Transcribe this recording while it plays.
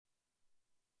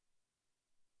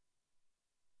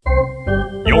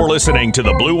You're listening to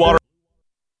the Blue Water.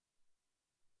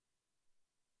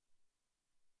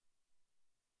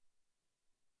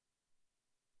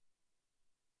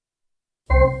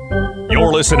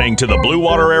 You're listening to the Blue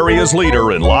Water area's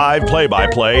leader in live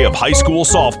play-by-play of high school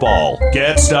softball.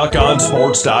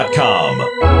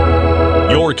 GetStuckOnSports.com.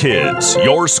 Your kids,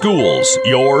 your schools,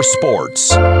 your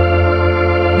sports.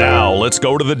 Now let's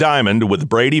go to the Diamond with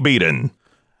Brady Beaton.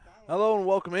 Hello and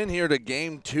welcome in here to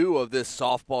Game 2 of this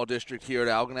softball district here at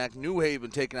Algonac. New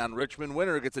Haven taking on Richmond.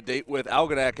 Winner gets a date with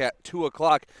Algonac at 2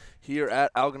 o'clock here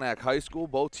at Algonac High School.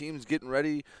 Both teams getting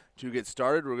ready to get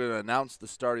started. We're going to announce the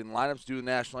starting lineups, do the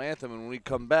national anthem, and when we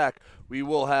come back, we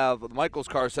will have the Michaels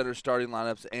Car Center starting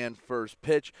lineups and first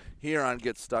pitch here on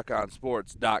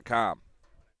GetStuckOnSports.com.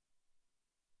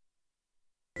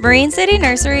 Marine City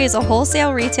Nursery is a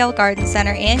wholesale retail garden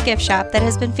center and gift shop that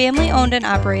has been family owned and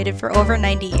operated for over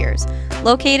 90 years.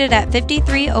 Located at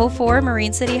 5304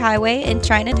 Marine City Highway in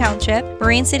China Township,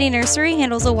 Marine City Nursery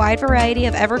handles a wide variety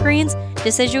of evergreens,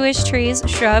 deciduous trees,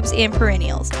 shrubs, and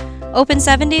perennials. Open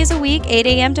 7 days a week, 8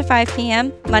 a.m. to 5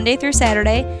 p.m., Monday through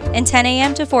Saturday, and 10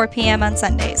 a.m. to 4 p.m. on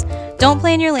Sundays. Don't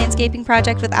plan your landscaping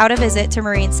project without a visit to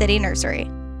Marine City Nursery.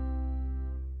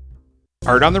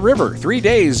 Art on the River, 3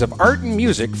 days of art and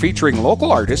music featuring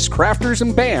local artists, crafters,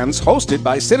 and bands hosted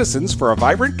by citizens for a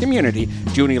vibrant community,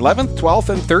 June 11th, 12th,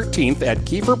 and 13th at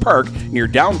Kiefer Park near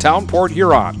downtown Port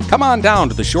Huron. Come on down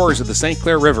to the shores of the St.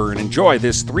 Clair River and enjoy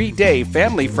this 3-day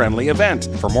family-friendly event.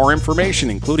 For more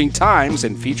information, including times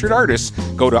and featured artists,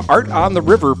 go to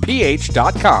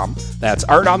artontheriverph.com. That's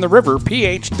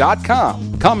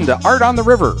artontheriverph.com. Come to Art on the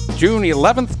River, June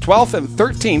 11th, 12th, and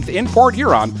 13th in Port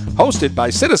Huron, hosted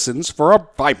by citizens for a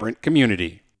vibrant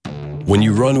community. When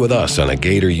you run with us on a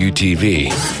Gator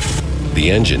UTV, the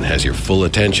engine has your full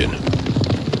attention,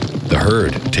 the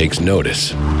herd takes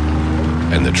notice,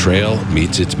 and the trail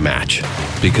meets its match.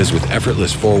 Because with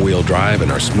effortless four-wheel drive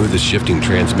and our smoothest shifting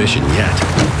transmission yet,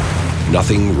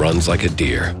 nothing runs like a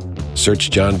deer.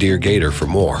 Search John Deere Gator for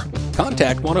more.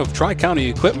 Contact one of Tri-County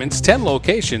Equipment's 10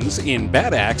 locations in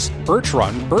Bad Axe, Birch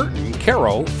Run, Burton,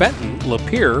 Caro, Fenton,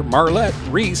 Lapeer, Marlette,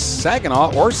 Reese,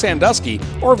 Saginaw, or Sandusky,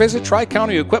 or visit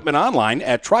Tri-County Equipment online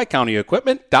at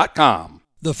tricountyequipment.com.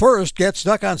 The first Get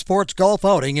Stuck on Sports golf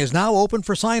outing is now open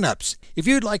for sign-ups. If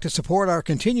you'd like to support our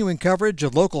continuing coverage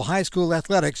of local high school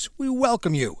athletics, we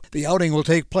welcome you. The outing will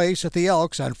take place at the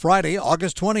Elks on Friday,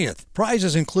 August 20th.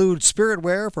 Prizes include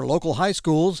spiritware for local high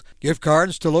schools, gift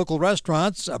cards to local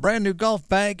restaurants, a brand new golf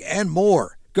bag, and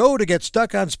more. Go to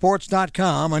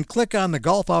GetStuckOnSports.com and click on the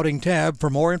Golf Outing tab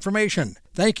for more information.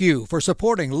 Thank you for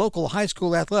supporting local high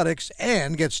school athletics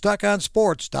and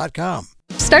GetStuckOnSports.com.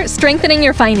 Start strengthening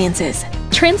your finances.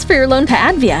 Transfer your loan to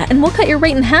Advia and we'll cut your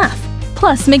rate in half.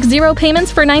 Plus, make 0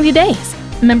 payments for 90 days.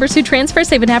 Members who transfer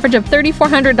save an average of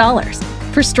 $3,400.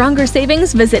 For stronger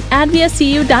savings, visit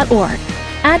adviacu.org.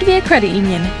 Advia Credit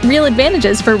Union. Real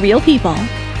advantages for real people.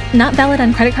 Not valid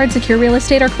on credit card, secure real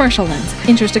estate, or commercial loans.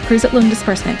 Interest accrues at loan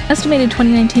disbursement. Estimated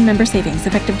 2019 member savings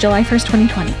effective July 1st,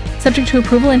 2020. Subject to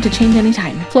approval and to change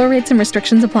anytime. Floor rates and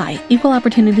restrictions apply. Equal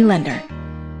opportunity lender.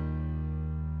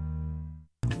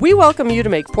 We welcome you to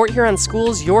make Port Huron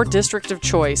Schools your district of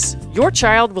choice. Your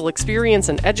child will experience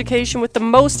an education with the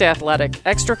most athletic,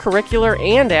 extracurricular,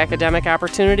 and academic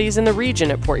opportunities in the region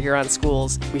at Port Huron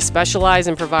Schools. We specialize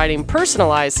in providing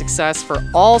personalized success for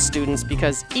all students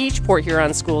because each Port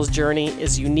Huron Schools journey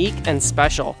is unique and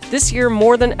special. This year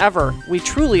more than ever, we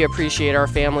truly appreciate our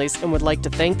families and would like to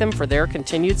thank them for their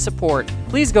continued support.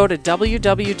 Please go to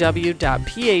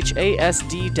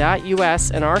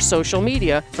www.phasd.us and our social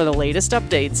media for the latest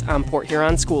updates on Port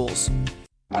Huron Schools.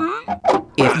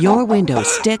 If your windows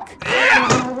stick,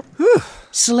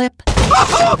 slip,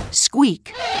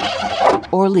 squeak,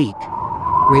 or leak,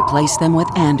 replace them with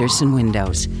Andersen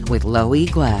windows. With low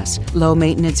E-glass, low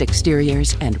maintenance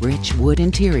exteriors, and rich wood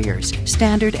interiors,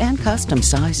 standard and custom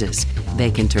sizes,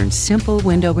 they can turn simple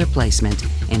window replacement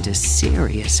into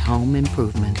serious home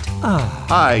improvement.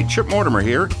 Hi, Chip Mortimer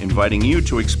here, inviting you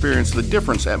to experience the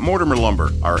difference at Mortimer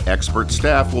Lumber. Our expert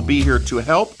staff will be here to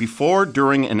help before,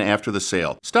 during, and after the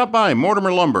sale. Stop by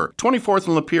Mortimer Lumber, 24th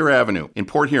and Lapeer Avenue in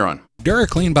Port Huron.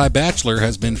 DuraClean by Bachelor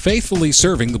has been faithfully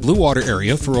serving the Blue Water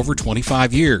area for over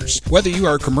 25 years. Whether you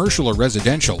are commercial or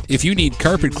residential, if you need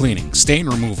carpet cleaning, stain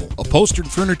removal, upholstered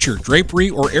furniture,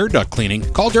 drapery, or air duct cleaning,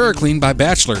 call DuraClean by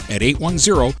Bachelor at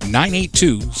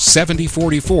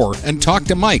 810-982-7044 and talk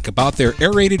to Mike about their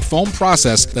aerated foam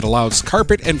process that allows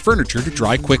carpet and furniture to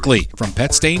dry quickly. From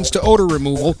pet stains to odor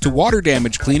removal to water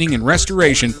damage cleaning and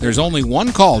restoration, there's only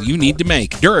one call you need to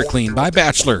make. DuraClean by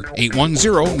Bachelor,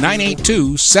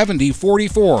 810-982-7044.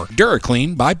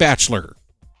 DuraClean by Bachelor.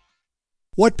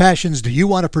 What passions do you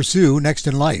want to pursue next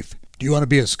in life? Do you want to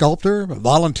be a sculptor, a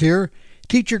volunteer,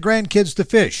 teach your grandkids to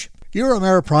fish? Your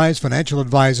Ameriprise financial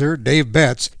advisor, Dave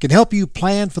Betts, can help you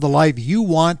plan for the life you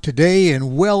want today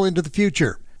and well into the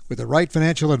future. With the right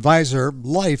financial advisor,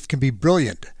 life can be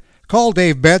brilliant. Call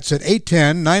Dave Betts at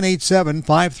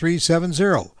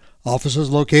 810-987-5370. Office is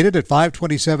located at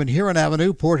 527 Huron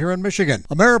Avenue, Port Huron, Michigan.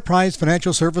 Ameriprise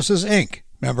Financial Services, Inc.,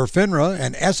 member FINRA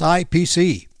and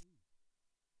SIPC.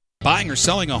 Buying or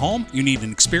selling a home? You need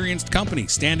an experienced company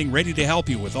standing ready to help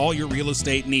you with all your real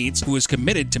estate needs, who is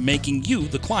committed to making you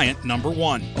the client number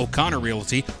one. O'Connor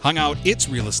Realty hung out its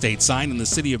real estate sign in the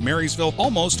city of Marysville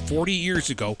almost 40 years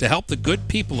ago to help the good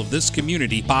people of this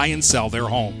community buy and sell their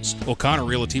homes. O'Connor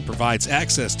Realty provides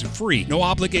access to free,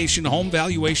 no-obligation home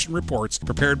valuation reports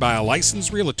prepared by a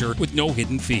licensed realtor with no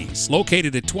hidden fees.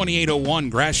 Located at 2801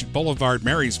 Gratiot Boulevard,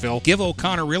 Marysville, give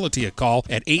O'Connor Realty a call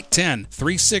at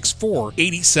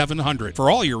 810-364-8700 for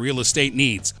all your real estate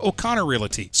needs. O'Connor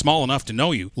Realty, small enough to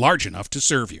know you, large enough to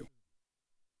serve you.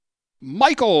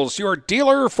 Michael's, your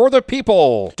dealer for the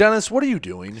people. Dennis, what are you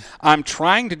doing? I'm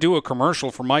trying to do a commercial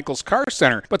for Michael's Car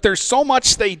Center, but there's so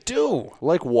much they do.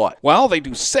 Like what? Well, they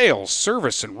do sales,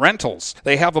 service, and rentals.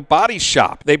 They have a body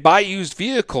shop. They buy used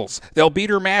vehicles. They'll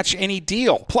beat or match any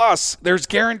deal. Plus, there's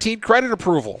guaranteed credit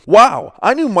approval. Wow,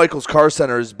 I knew Michael's Car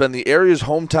Center has been the area's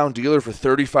hometown dealer for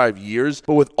 35 years,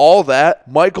 but with all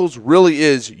that, Michael's really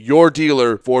is your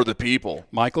dealer for the people.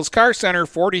 Michael's Car Center,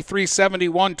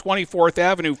 4371 24th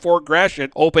Avenue, Fort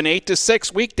Gratiot, open 8 to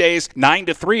 6 weekdays, 9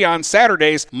 to 3 on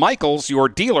Saturdays. Michael's, your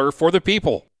dealer for the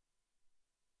people.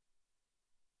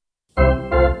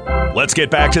 Let's get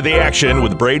back to the action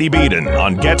with Brady Beaton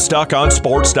on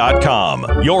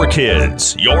GetStuckOnSports.com. Your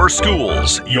kids, your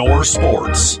schools, your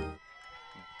sports.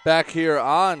 Back here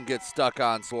on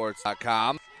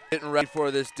GetStuckOnSports.com. Getting ready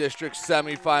for this district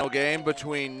semifinal game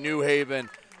between New Haven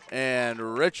and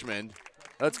Richmond.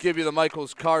 Let's give you the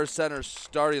Michael's Car Center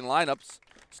starting lineups,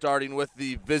 starting with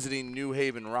the visiting New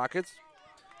Haven Rockets.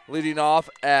 Leading off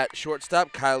at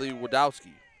shortstop, Kylie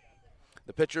Wadowski.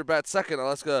 The pitcher bats second,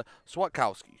 Aleska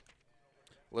Swatkowski.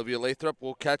 Olivia Lathrop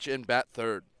will catch and bat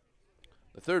third.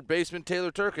 The third baseman,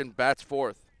 Taylor Turkin, bats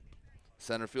fourth.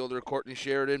 Center fielder, Courtney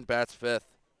Sheridan, bats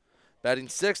fifth. Batting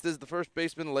sixth is the first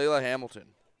baseman, Layla Hamilton.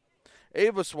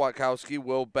 Ava Swatkowski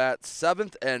will bat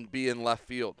seventh and be in left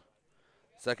field.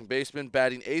 Second baseman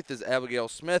batting eighth is Abigail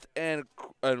Smith, and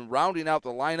rounding out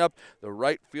the lineup, the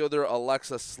right fielder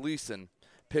Alexa Sleeson.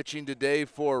 Pitching today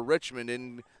for Richmond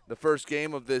in the first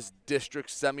game of this district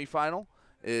semifinal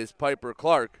is Piper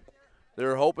Clark.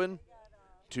 They're hoping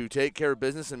to take care of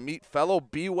business and meet fellow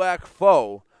BWAC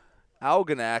foe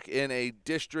Algonac in a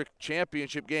district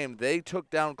championship game. They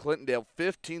took down Clintondale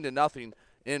 15-0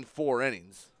 in 4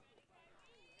 innings.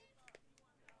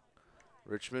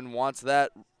 Richmond wants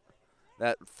that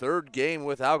third game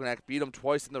with Algonac. Beat them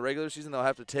twice in the regular season. They'll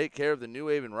have to take care of the New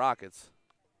Haven Rockets.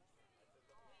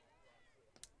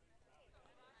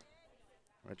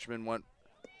 Richmond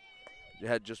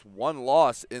had just one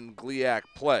loss in GLIAC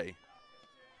play.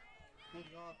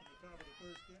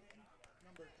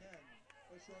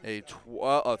 A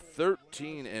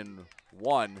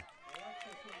 13-1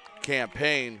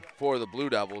 campaign for the Blue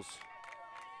Devils.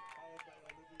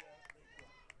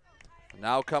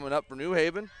 Now coming up for New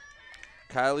Haven,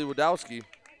 Kylie Wadowski.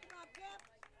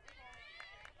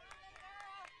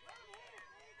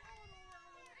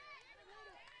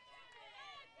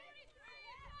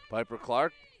 Piper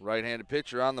Clark, right-handed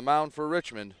pitcher on the mound for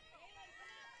Richmond.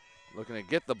 Looking to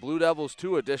get the Blue Devils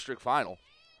to a district final.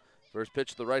 First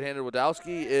pitch to the right-handed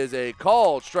Wadowski is a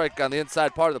called strike on the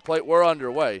inside part of the plate. We're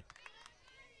underway.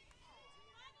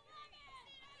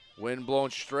 Wind blown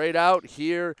straight out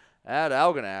here at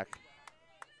Algonac.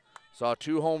 Saw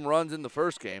 2 home runs in the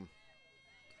first game.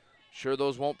 Sure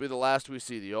those won't be the last we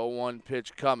see. The 0-1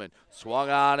 pitch coming. Swung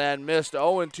on and missed.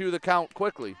 0-2 the count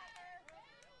quickly.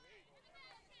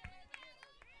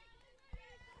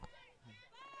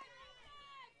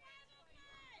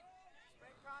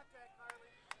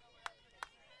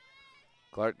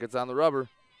 Clark gets on the rubber,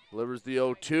 delivers the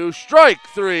 0-2. Strike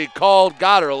 3 called,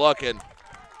 got her looking.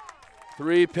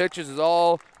 3 pitches is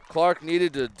all Clark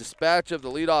needed to dispatch of the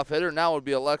leadoff hitter. Now it would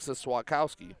be Alexa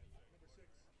Swatkowski.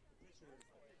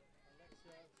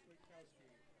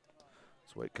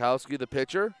 Swatkowski, the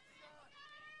pitcher,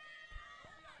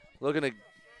 looking to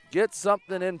get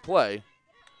something in play.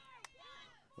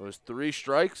 It was 3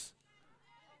 strikes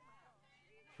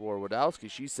for Wadowski.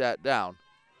 She sat down.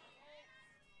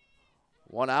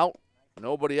 1 out,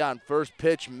 nobody on. First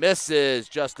pitch misses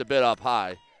just a bit up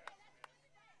high.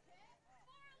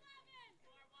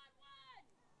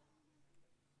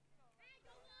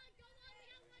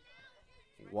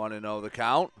 1-0 the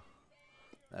count.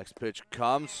 Next pitch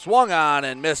comes, swung on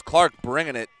and missed. Clark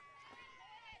bringing it.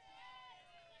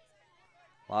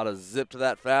 A lot of zip to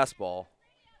that fastball.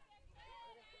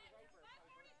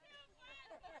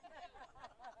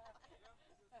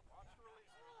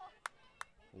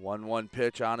 One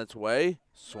pitch on its way.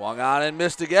 Swung on and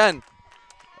missed again.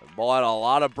 The ball had a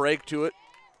lot of break to it.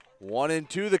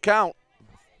 1-2 the count.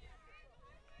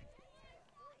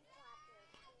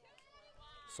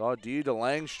 Saw D.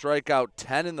 DeLange strike out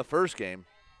 10 in the first game.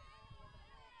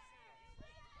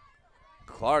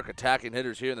 Clark attacking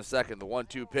hitters here in the second. The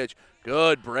 1-2 pitch.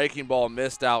 Good breaking ball,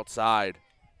 missed outside.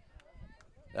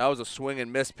 That was a swing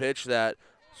and miss pitch that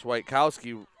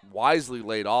Swiatkowski wisely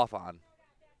laid off on.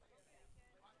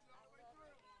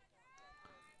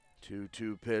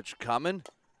 2-2 pitch coming.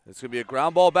 It's going to be a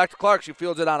ground ball back to Clark. She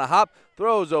fields it on a hop,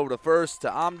 throws over to first to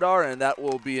Amdar, and that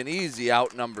will be an easy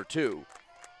out, number 2.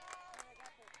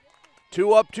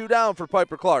 2 up, 2 down for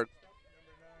Piper Clark.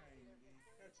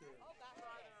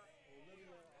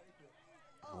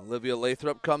 Olivia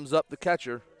Lathrop comes up, the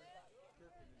catcher.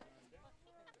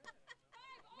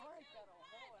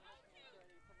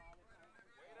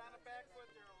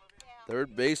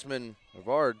 Third baseman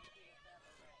Rivard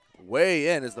way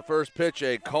in as the first pitch,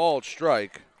 a called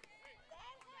strike.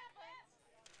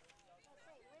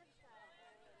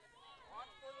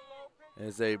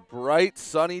 It's a bright,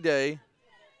 sunny day.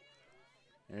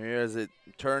 Here as it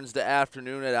turns to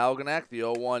afternoon at Algonac, the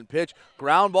 0-1 pitch.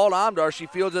 Ground ball to Amdar. She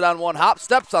fields it on one hop,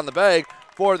 steps on the bag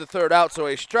for the third out. So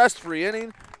a stress-free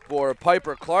inning for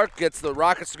Piper Clark. Gets the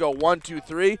Rockets to go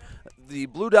 1-2-3. The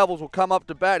Blue Devils will come up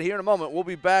to bat here in a moment. We'll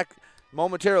be back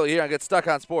momentarily here on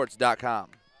GetStuckOnSports.com.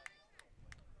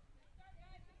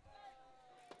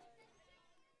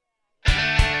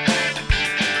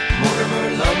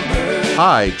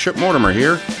 Hi, Chip Mortimer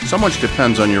here. So much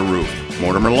depends on your roof.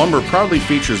 Mortimer Lumber proudly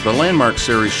features the Landmark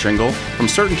Series shingle from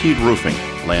Certainteed Roofing.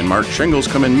 Landmark shingles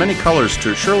come in many colors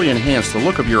to surely enhance the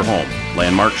look of your home.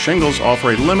 Landmark shingles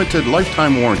offer a limited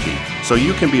lifetime warranty, so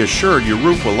you can be assured your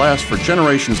roof will last for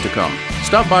generations to come.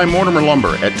 Stop by Mortimer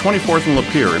Lumber at 24th and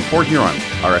Lapeer in Port Huron.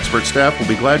 Our expert staff will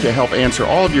be glad to help answer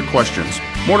all of your questions.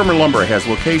 Mortimer Lumber has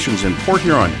locations in Port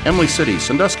Huron, Emily City,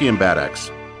 Sandusky, and Bad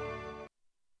Axe.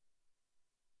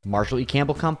 Marshall E.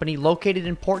 Campbell Company, located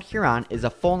in Port Huron, is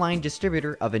a full-line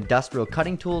distributor of industrial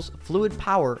cutting tools, fluid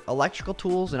power, electrical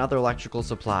tools, and other electrical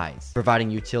supplies,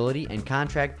 providing utility and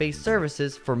contract-based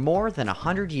services for more than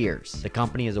 100 years. The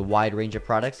company has a wide range of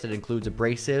products that includes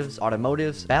abrasives,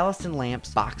 automotives, ballast and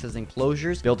lamps, boxes and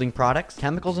closures, building products,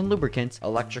 chemicals and lubricants,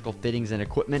 electrical fittings and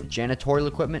equipment, janitorial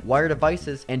equipment, wire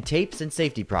devices, and tapes and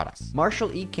safety products.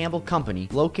 Marshall E. Campbell Company,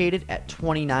 located at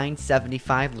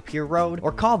 2975 Lapeer Road,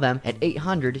 or call them at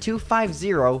 800-250-7520.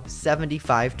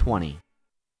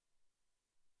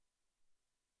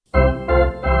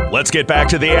 Let's get back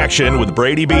to the action with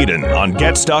Brady Beaton on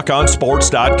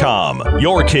GetStuckOnSports.com.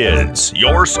 Your kids,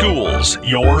 your schools,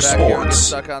 your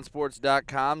sports.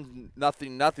 GetStuckOnSports.com.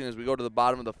 Nothing as we go to the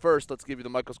bottom of the first. Let's give you the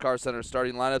Michaels Car Center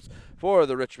starting lineups for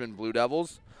the Richmond Blue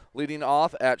Devils. Leading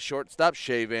off at shortstop,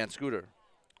 Shea Van Scooter.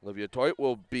 Olivia Toit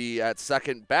will be at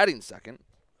second, batting second.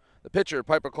 The pitcher,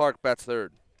 Piper Clark, bats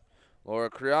third.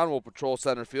 Laura Creon will patrol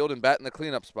center field and bat in the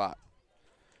cleanup spot.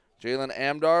 Jalen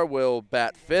Amdar will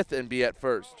bat fifth and be at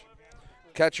first.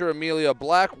 Catcher Amelia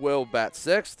Black will bat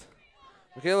sixth.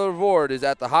 Michaela Rivard is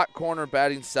at the hot corner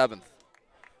batting seventh.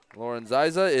 Lauren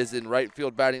Ziza is in right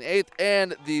field batting eighth,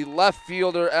 and the left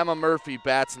fielder Emma Murphy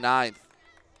bats ninth.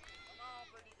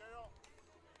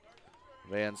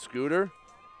 Van Scooter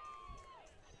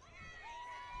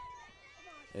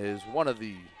is one of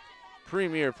the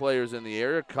premier players in the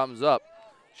area, comes up.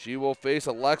 She will face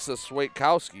Alexa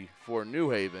Swiatkowski for New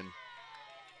Haven.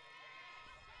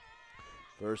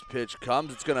 First pitch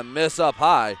comes. It's going to miss up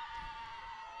high.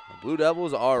 The Blue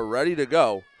Devils are ready to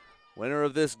go. Winner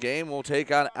of this game will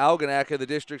take on Algonac in the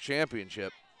district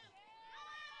championship.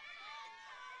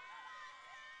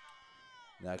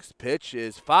 Next pitch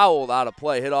is fouled out of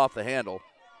play, hit off the handle.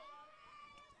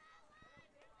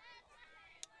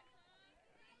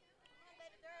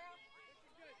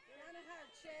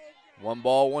 One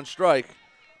ball, one strike.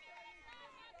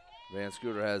 Van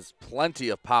Scooter has plenty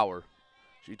of power.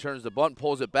 She turns the bunt,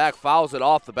 pulls it back, fouls it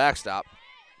off the backstop.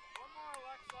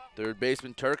 Third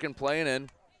baseman Turkin playing in.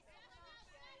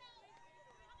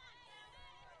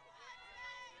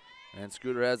 Van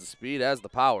Scooter has the speed, has the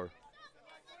power.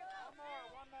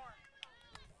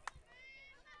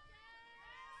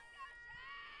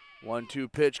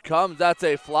 1-2 pitch comes. That's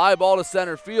a fly ball to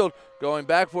center field. Going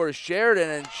back for is Sheridan,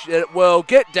 and it will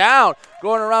get down.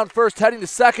 Going around first, heading to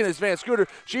second is Van Scooter.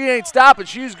 She ain't stopping.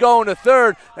 She's going to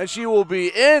third, and she will be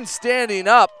in standing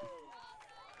up.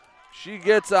 She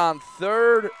gets on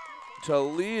third to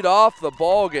lead off the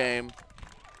ball game.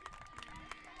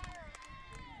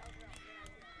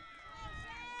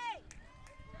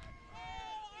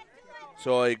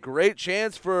 So a great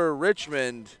chance for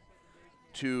Richmond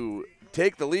to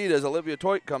take the lead as Olivia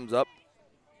Toit comes up.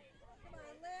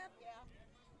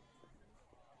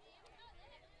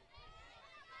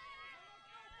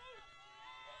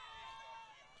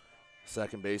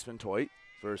 Second baseman Toit.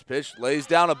 First pitch, lays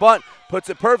down a bunt, puts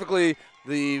it perfectly.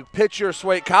 The pitcher,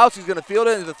 Swaikowski's going to field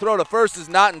it, and the throw to first is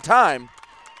not in time.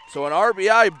 So an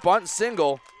RBI bunt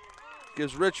single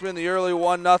gives Richmond the early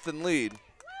 1-0 lead.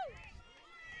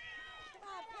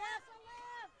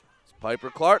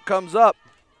 Piper Clark comes up.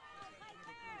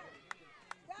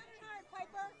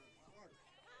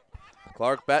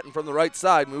 Clark batting from the right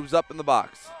side, moves up in the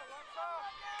box.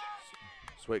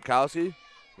 Swaikowski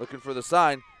looking for the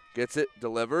sign, gets it,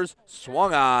 delivers,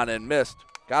 swung on and missed.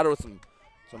 Got her with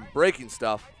some breaking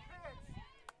stuff.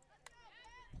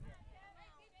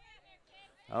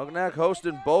 Algonac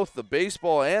hosting both the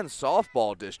baseball and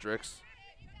softball districts.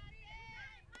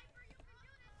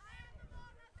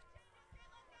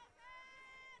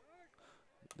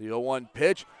 The 0-1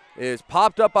 pitch is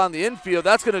popped up on the infield.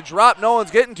 That's going to drop. No one's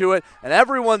getting to it, and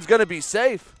everyone's going to be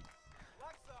safe.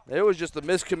 There was just a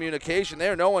miscommunication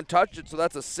there. No one touched it, so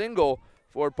that's a single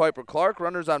for Piper Clark.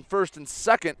 Runners on first and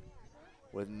second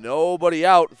with nobody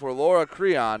out for Laura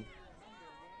Creon.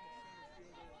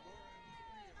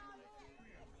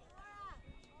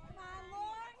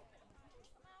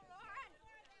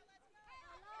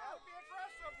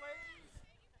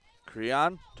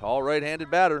 Creon, tall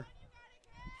right-handed batter.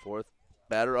 Fourth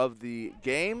batter of the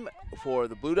game for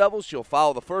the Blue Devils. She'll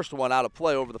foul the first one out of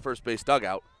play over the first base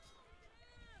dugout.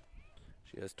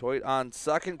 She has Toit on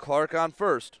second, Clark on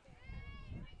first.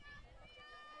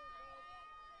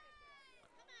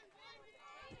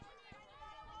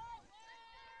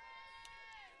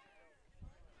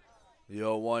 The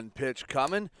 0-1 pitch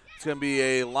coming. It's going to be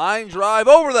a line drive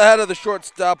over the head of the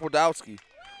shortstop, Wadowski.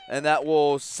 And that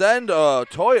will send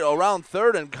Toit around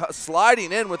third and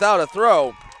sliding in without a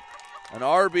throw. An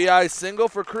RBI single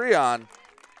for Creon.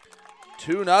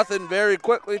 2-0 very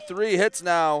quickly. 3 hits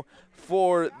now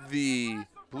for the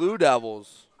Blue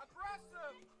Devils.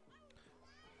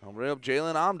 I'll bring up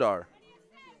Jalen Amdar.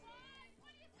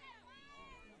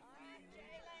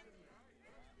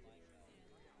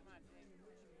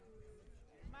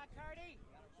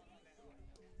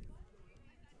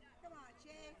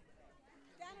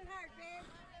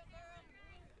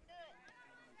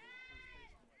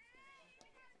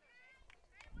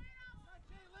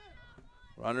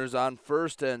 Runners on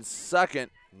first and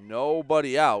second,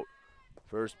 nobody out.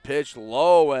 First pitch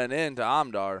low and into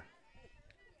Amdar.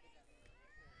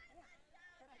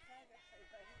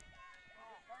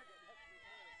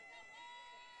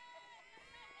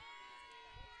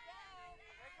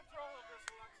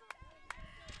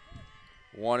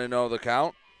 One and 0 the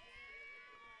count.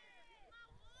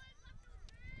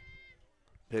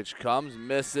 Pitch comes,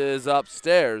 misses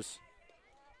upstairs.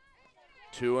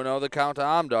 2-0 the count to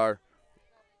Amdar.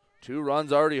 2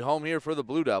 runs already home here for the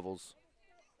Blue Devils.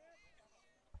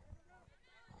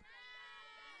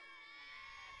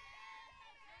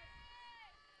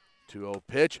 .2-0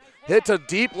 pitch. Hit to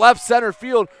deep left center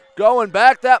field. Going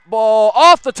back, that ball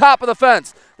off the top of the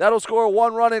fence. That'll score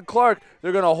 1 run in Clark.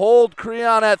 They're going to hold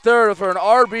Creon at third for an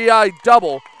RBI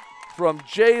double from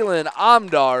Jalen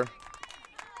Amdar.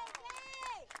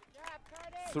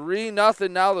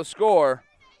 3-0 now the score.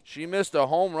 She missed a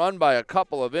home run by a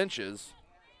couple of inches.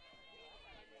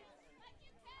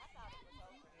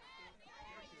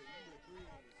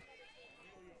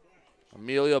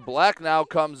 Amelia Black now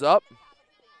comes up.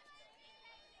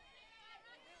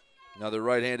 Another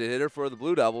right-handed hitter for the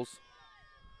Blue Devils.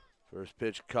 First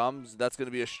pitch comes. That's going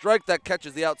to be a strike that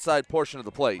catches the outside portion of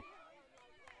the plate.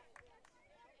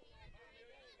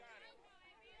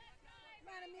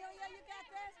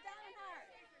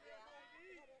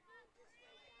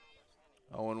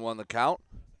 0-1 the count.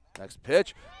 Next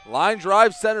pitch. Line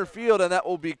drive center field, and that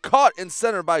will be caught in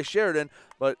center by Sheridan.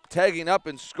 But tagging up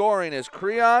and scoring is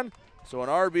Creon. So an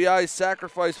RBI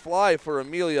sacrifice fly for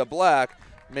Amelia Black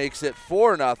makes it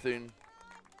 4-0.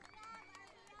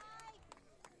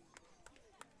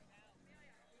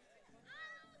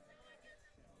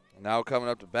 Now coming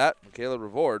up to bat, Michaela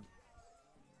Revord.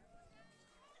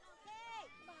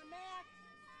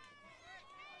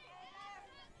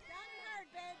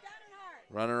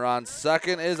 Runner on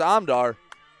second is Amdar.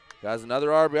 Has another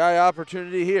RBI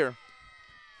opportunity here.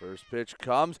 First pitch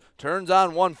comes, turns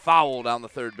on one, foul down the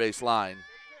third base line.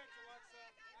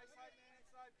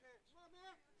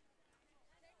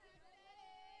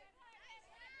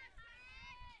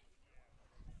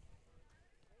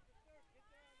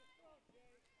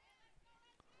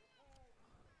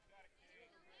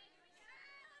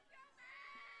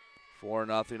 Four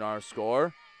nothing our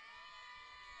score.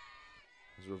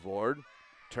 As Revord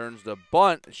turns the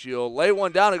bunt. She'll lay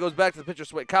one down. It goes back to the pitcher,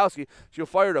 Switkowski. She'll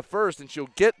fire to first, and she'll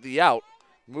get the out.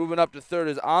 Moving up to third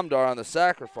is Amdar on the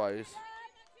sacrifice.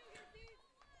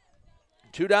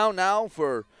 2 down now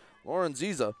for Lauren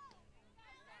Ziza.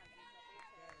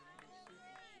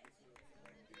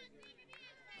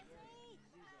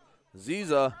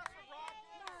 Ziza,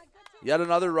 yet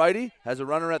another righty, has a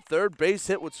runner at third. Base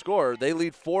hit would score. They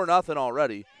lead 4-0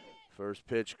 already. First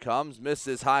pitch comes,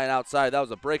 misses high and outside. That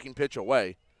was a breaking pitch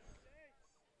away.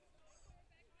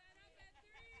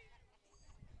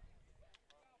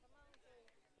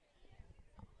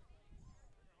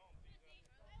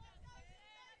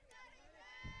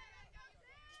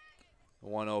 The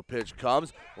 1-0 pitch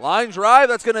comes. Line drive,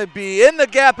 that's going to be in the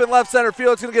gap in left center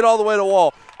field. It's going to get all the way to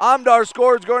wall. Amdar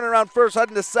scores, going around first,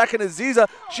 heading to second is Ziza.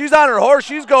 She's on her horse.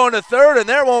 She's going to third, and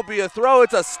there won't be a throw.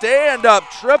 It's a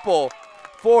stand-up triple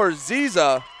for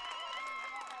Ziza.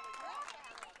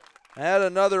 Add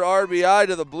another RBI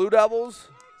to the Blue Devils.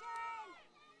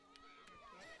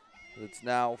 It's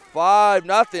now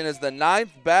 5-0 as the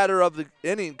 9th batter of the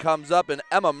inning comes up, and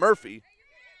Emma Murphy.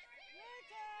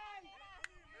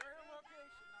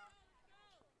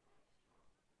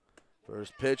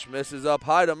 First pitch misses up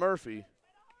high to Murphy.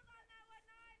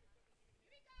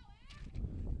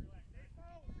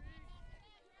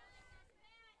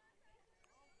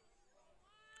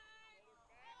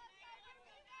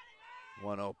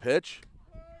 One 1-0 pitch.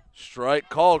 Strike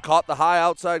called, caught the high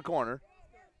outside corner.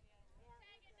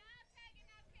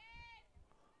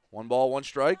 1 ball, 1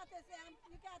 strike.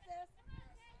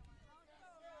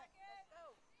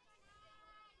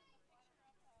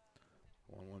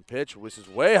 1-1 pitch, whistles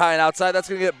way high and outside. That's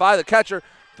going to get by the catcher.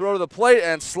 Throw to the plate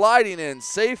and sliding in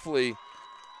safely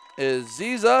is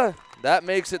Ziza. That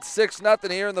makes it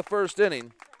 6-0 here in the first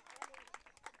inning.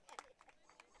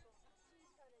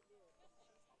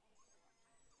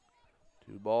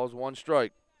 Two balls, 1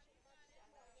 strike.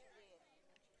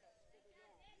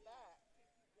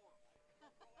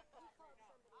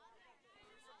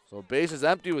 So base is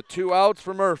empty with 2 outs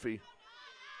for Murphy.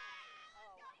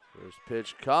 First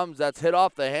pitch comes, that's hit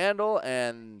off the handle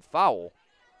and foul.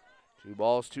 2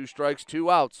 balls, 2 strikes,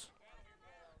 2 outs.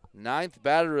 9th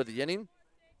batter of the inning.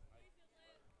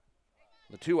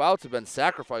 The 2 outs have been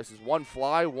sacrifices, 1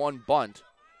 fly, 1 bunt.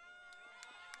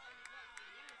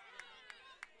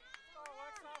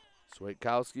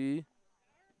 Switkowski.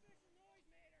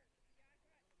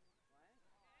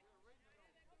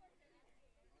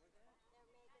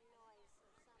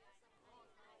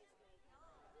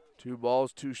 Two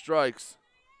balls, 2 strikes.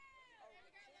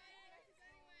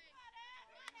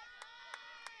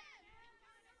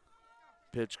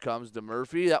 Pitch comes to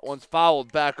Murphy. That one's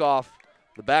fouled back off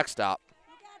the backstop.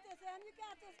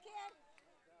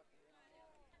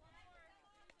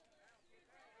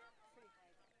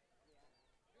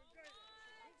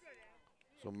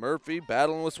 So Murphy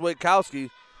battling with Switkowski,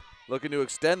 looking to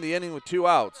extend the inning with 2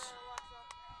 outs.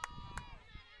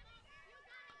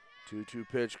 2-2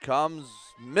 pitch comes,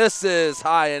 misses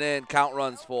high and in, count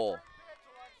runs full.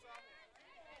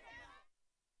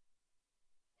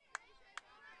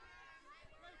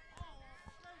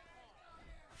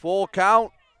 Full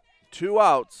count, 2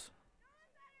 outs.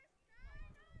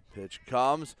 Pitch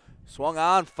comes, swung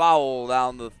on, foul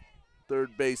down the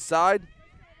third base side.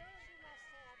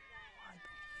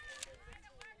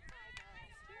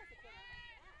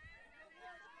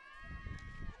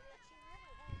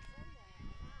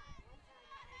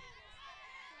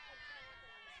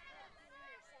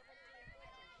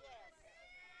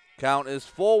 Count is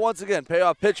full once again.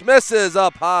 Payoff pitch misses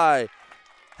up high.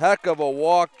 Heck of a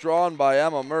walk drawn by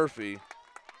Emma Murphy.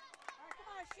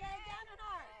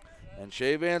 And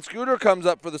Shea Van Scooter comes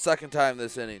up for the second time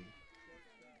this inning.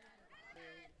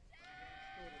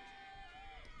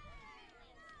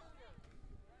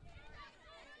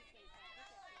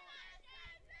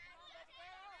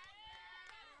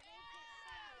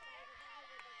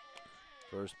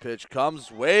 First pitch comes,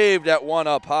 waved at 1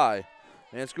 up high.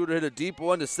 Van Scooter hit a deep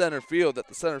one to center field that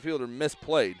the center fielder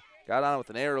misplayed. Got on with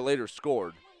an error, later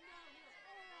scored.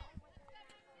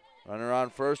 Runner on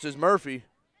first is Murphy.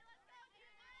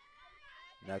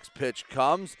 Next pitch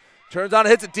comes, Turns on and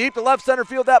hits it deep to left center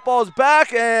field. That ball is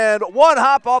back, and one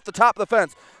hop off the top of the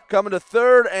fence. Coming to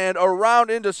third and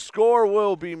around into score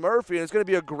will be Murphy, and it's going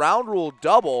to be a ground rule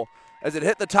double as it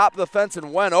hit the top of the fence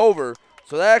and went over.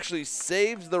 So that actually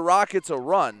saves the Rockets a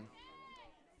run.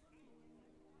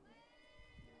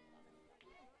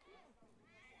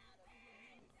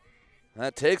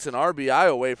 That takes an RBI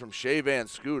away from Shea Van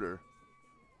Scooter.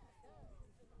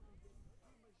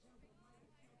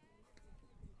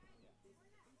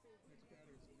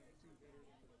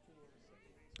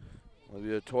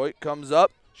 Olivia Toit comes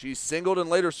up. She singled and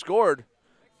later scored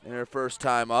in her first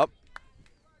time up.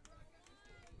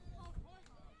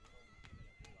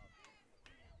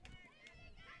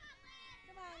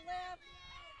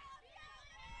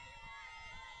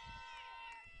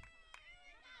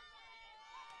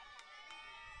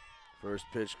 First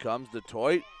pitch comes to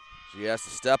Toit. She has to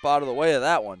step out of the way of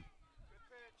that one.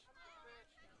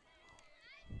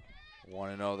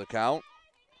 1-0 the count.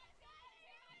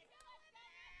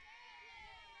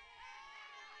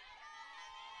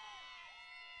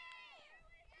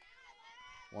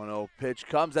 One-0 pitch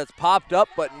comes. That's popped up,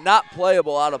 but not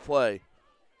playable, out of play.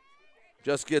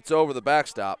 Just gets over the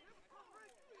backstop.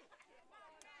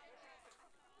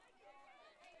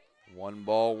 1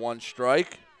 ball, 1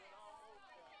 strike.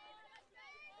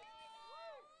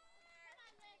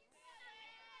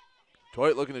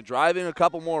 Toit looking to drive in a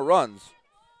couple more runs.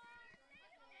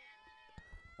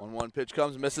 1-1 pitch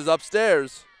comes, misses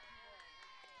upstairs.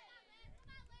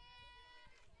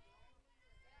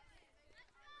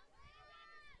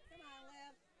 Come on,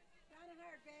 Liv. Down and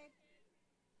hard, babe.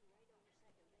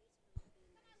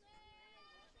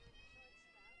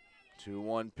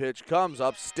 2-1 pitch comes,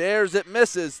 upstairs it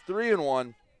misses,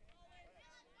 3-1.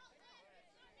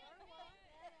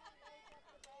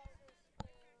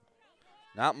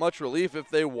 Not much relief if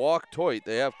they walk Toit.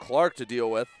 They have Clark to deal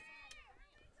with.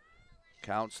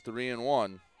 Counts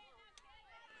 3-1.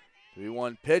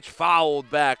 3-1 pitch, fouled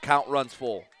back, count runs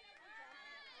full.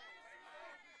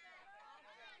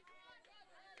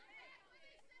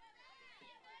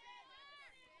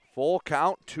 Full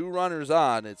count, 2 runners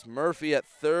on. It's Murphy at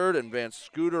third and Van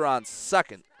Scooter on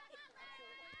second.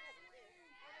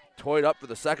 Toit up for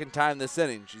the second time this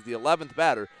inning. She's the 11th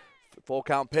batter. Full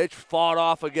count pitch, fought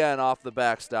off again off the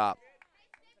backstop.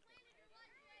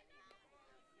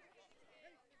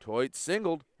 Toit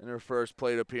singled in her first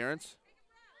plate appearance.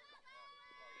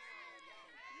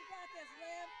 You got this,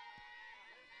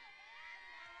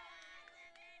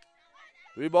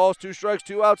 Liv. 3 balls, 2 strikes,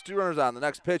 2 outs, 2 runners on. The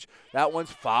next pitch, that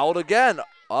one's fouled again,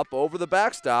 up over the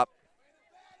backstop.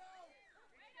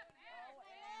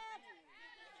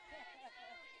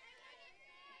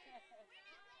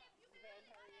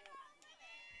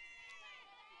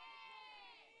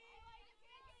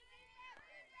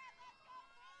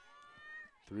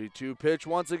 Three-two pitch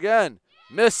once again.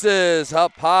 Misses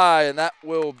up high, and that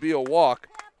will be a walk.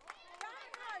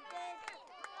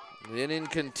 The inning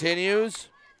continues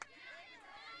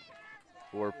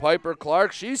for Piper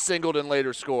Clark. She singled and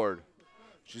later scored.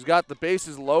 She's got the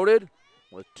bases loaded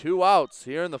with 2 outs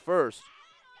here in the first.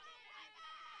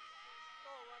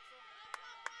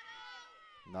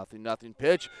 0-0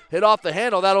 pitch. Hit off the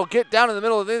handle. That'll get down in the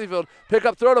middle of the infield. Pick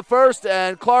up, throw to first,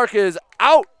 and Clark is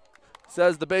out,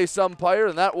 says the base umpire,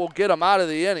 and that will get him out of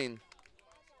the inning.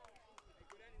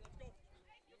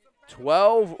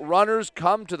 12 runners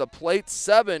come to the plate.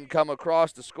 7 come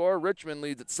across to score. Richmond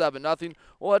leads at 7-0.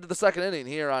 We'll head to the second inning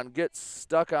here on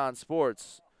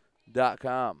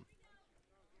GetStuckOnSports.com.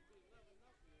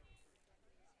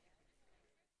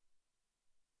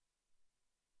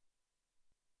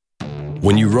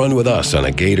 When you run with us on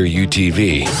a Gator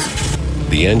UTV,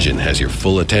 the engine has your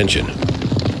full attention.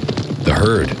 The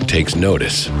herd takes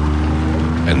notice,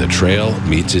 and the trail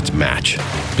meets its match.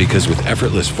 Because with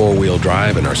effortless 4-wheel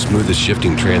drive and our smoothest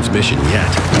shifting transmission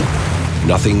yet,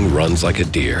 nothing runs like a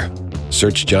deer.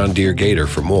 Search John Deere Gator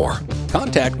for more.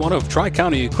 Contact one of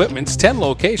Tri-County Equipment's 10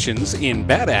 locations in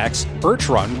Bad Axe, Birch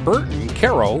Run, Burton,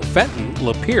 Caro, Fenton,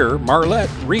 Lapeer,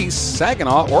 Marlette, Reese,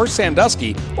 Saginaw, or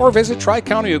Sandusky, or visit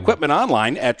Tri-County Equipment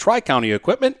online at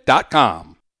tricountyequipment.com.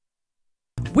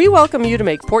 We welcome you to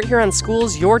make Port Huron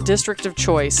Schools your district of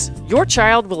choice. Your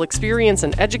child will experience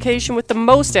an education with the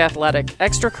most athletic,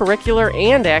 extracurricular,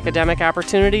 and academic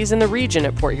opportunities in the region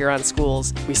at Port Huron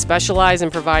Schools. We specialize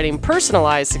in providing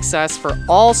personalized success for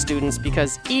all students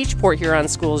because each Port Huron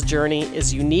Schools journey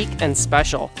is unique and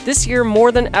special. This year,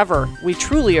 more than ever, we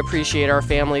truly appreciate our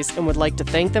families and would like to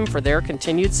thank them for their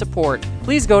continued support.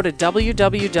 Please go to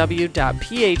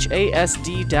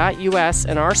www.phasd.us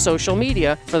and our social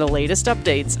media for the latest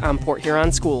updates on Port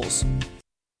Huron Schools.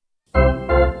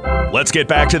 Let's get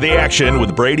back to the action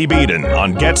with Brady Beaton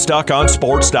on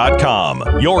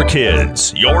GetStuckOnSports.com. Your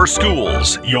kids, your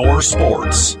schools, your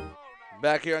sports.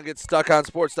 Back here on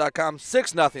GetStuckOnSports.com,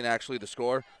 6-0 actually the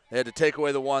score. They had to take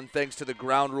away the one thanks to the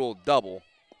ground rule double.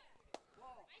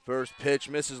 First pitch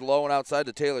misses low and outside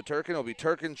to Taylor Turkin. It'll be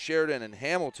Turkin, Sheridan, and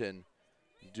Hamilton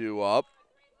due up.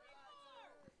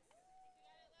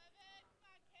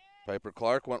 Piper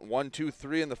Clark went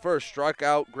 1-2-3 in the first. Struck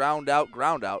out, ground out,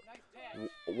 ground out.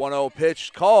 1-0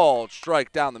 pitch called.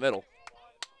 Strike down the middle.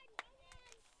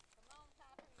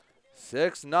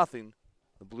 6-0.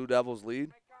 The Blue Devils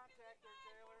lead.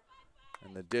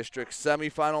 And the district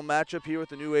semifinal matchup here with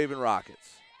the New Haven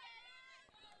Rockets.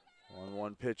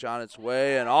 1-1 pitch on its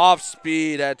way, and off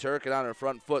speed at Turkin on her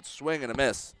front foot. Swing and a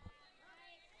miss.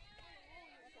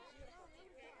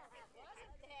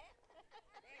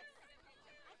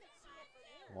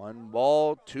 One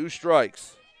ball, two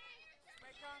strikes.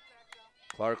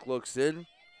 Clark looks in,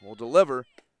 will deliver.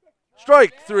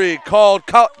 Strike three, called,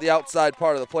 caught the outside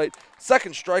part of the plate.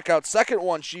 Second strikeout, second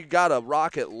one, she got a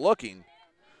Rocket looking.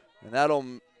 And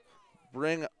that'll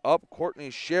bring up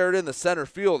Courtney Sheridan, the center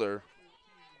fielder.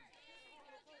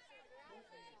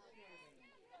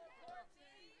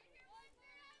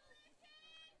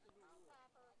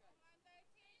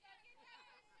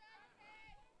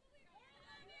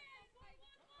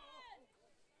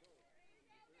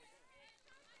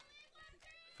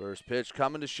 First pitch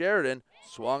coming to Sheridan.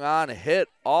 Swung on, hit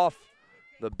off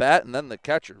the bat, and then the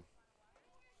catcher.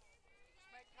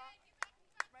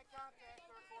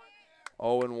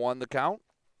 0-1 the count.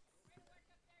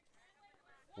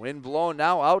 Wind blowing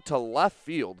now out to left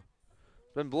field.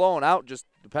 It's been blown out just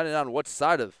depending on what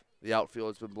side of the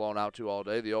outfield it's been blown out to all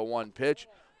day. The 0-1 pitch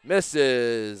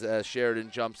misses as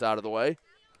Sheridan jumps out of the way.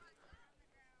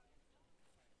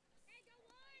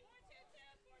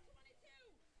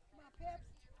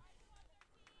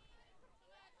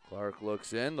 Clark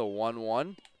looks in, the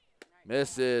 1-1.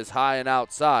 Misses high and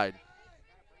outside.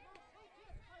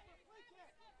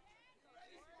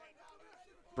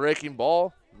 Breaking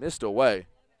ball, missed away.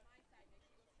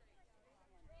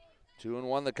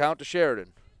 2-1 the count to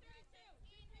Sheridan.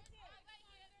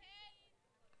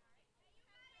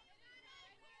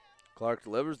 Clark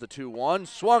delivers the 2-1,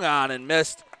 swung on and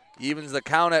missed. Evens the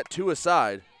count at 2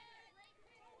 aside.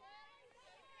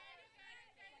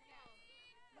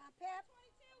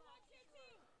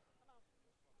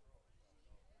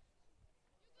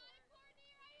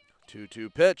 Two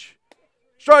pitch.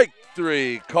 Strike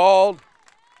three called.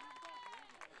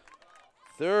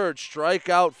 Third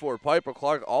strikeout for Piper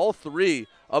Clark, all three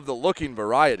of the looking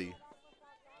variety.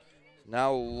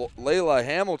 Now Layla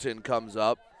Hamilton comes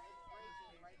up.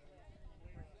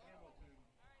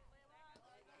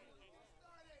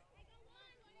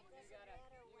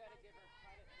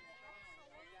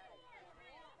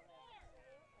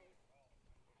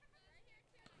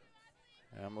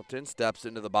 Hamilton steps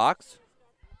into the box.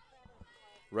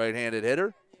 Right-handed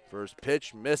hitter. First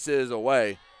pitch misses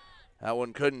away. That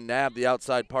one couldn't nab the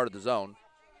outside part of the zone.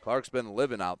 Clark's been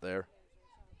living out there.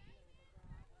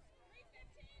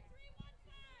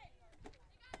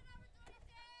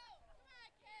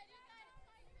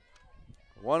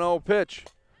 The 1-0 pitch.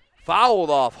 Fouled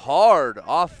off hard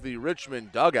off the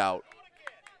Richmond dugout.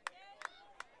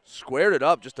 Squared it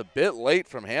up just a bit late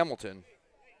from Hamilton.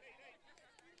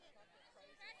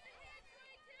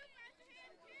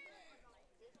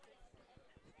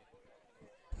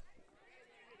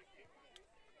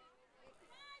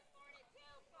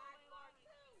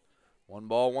 One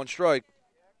ball, one strike.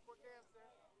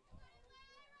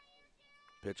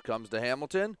 Pitch comes to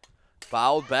Hamilton.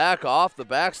 Fouled back off the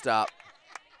backstop.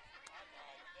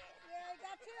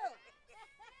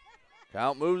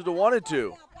 Count moves to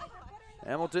 1-2.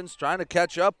 Hamilton's trying to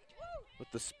catch up with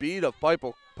the speed of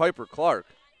Piper Clark.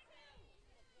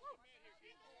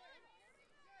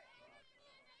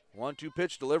 1-2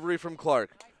 pitch delivery from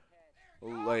Clark.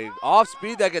 Off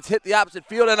speed that gets hit the opposite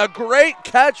field, and a great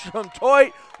catch from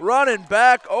Toit running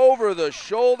back over the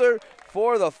shoulder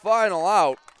for the final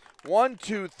out.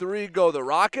 1-2-3 go the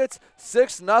Rockets.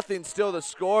 6-0 still the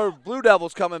score. Blue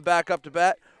Devils coming back up to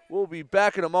bat. We'll be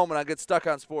back in a moment on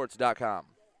GetStuckOnSports.com.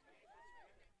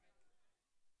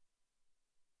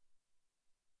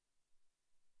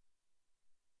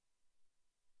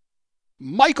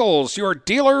 Michaels, your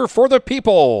dealer for the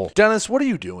people. Dennis, what are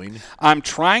you doing? I'm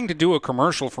trying to do a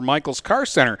commercial for Michaels Car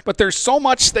Center, but there's so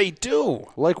much they do.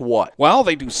 Like what? Well,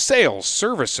 they do sales,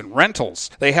 service, and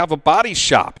rentals. They have a body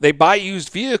shop. They buy used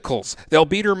vehicles. They'll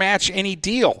beat or match any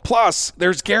deal. Plus,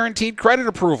 there's guaranteed credit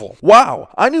approval. Wow,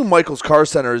 I knew Michaels Car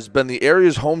Center has been the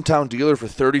area's hometown dealer for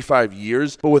 35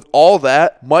 years, but with all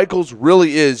that, Michaels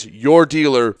really is your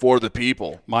dealer for the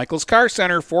people. Michaels Car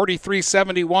Center,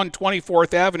 4371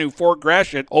 24th Avenue, Fort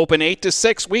Gratiot, open 8 to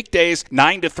 6 weekdays,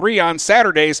 9 to 3 on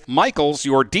Saturdays. Michaels,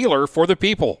 your dealer for the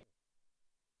people.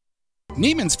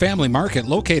 Neiman's Family Market,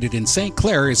 located in St.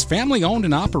 Clair, is family-owned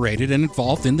and operated and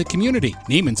involved in the community.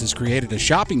 Neiman's has created a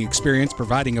shopping experience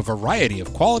providing a variety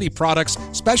of quality products,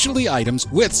 specialty items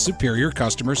with superior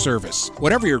customer service.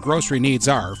 Whatever your grocery needs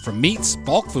are, from meats,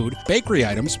 bulk food, bakery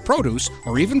items, produce,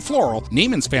 or even floral,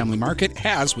 Neiman's Family Market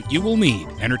has what you will need.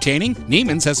 Entertaining?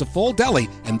 Neiman's has a full deli,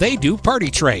 and they do party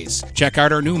trays. Check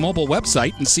out our new mobile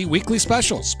website and see weekly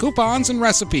specials, coupons, and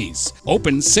recipes.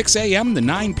 Open 6 a.m. to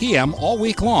 9 p.m. all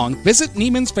week long. Visit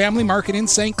Neiman's Family Market in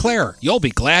St. Clair. You'll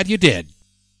be glad you did.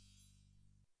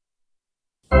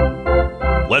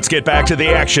 Let's get back to the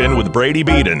action with Brady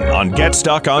Beaton on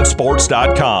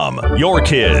GetStuckOnSports.com. Your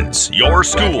kids, your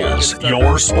schools,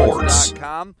 your sports.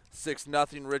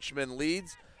 6-0 Richmond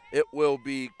leads. It will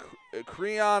be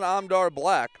Creon Amdar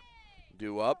Black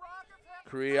due up.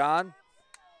 Creon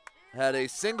had a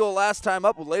single last time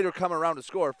up, will later come around to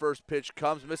score. First pitch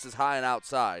comes, misses high and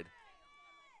outside.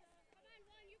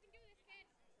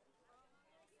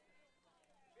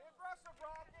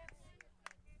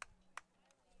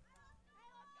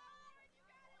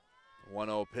 One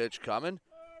 1-0 pitch coming.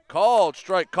 Called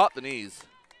strike, caught the knees.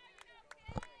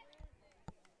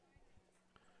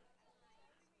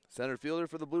 Center fielder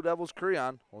for the Blue Devils,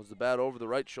 Creon, holds the bat over the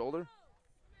right shoulder.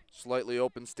 Slightly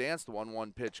open stance. The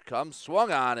 1-1 pitch comes.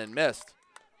 Swung on and missed.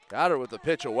 Got her with the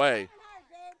pitch away.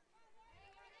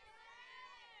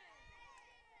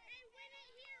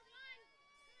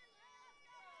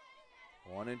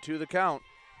 One and two the count.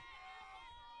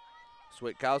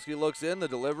 Switkowski looks in, the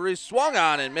delivery swung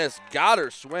on and missed. Got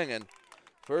her swinging.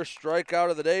 First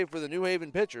strikeout of the day for the New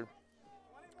Haven pitcher.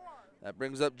 That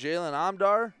brings up Jalen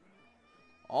Amdar.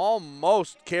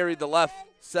 Almost carried the left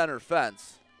center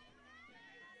fence.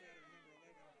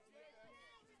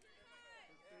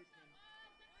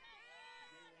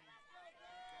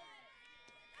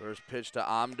 First pitch to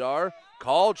Amdar.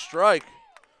 Called strike.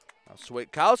 Now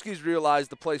Switkowski's realized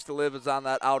the place to live is on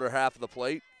that outer half of the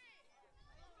plate.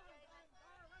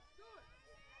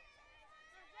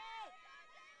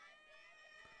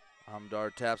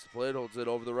 Amdar taps the plate, holds it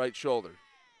over the right shoulder.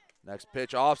 Next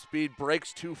pitch off speed,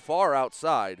 breaks too far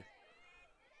outside.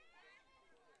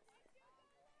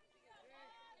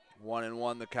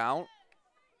 1-1 the count.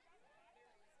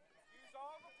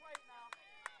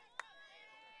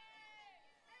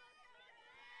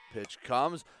 Pitch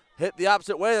comes, hit the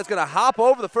opposite way. That's going to hop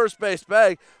over the first base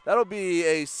bag. That'll be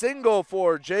a single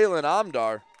for Jalen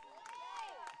Amdar.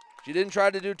 She didn't try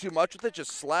to do too much with it,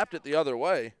 just slapped it the other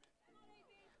way.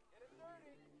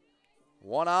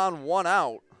 1 on, 1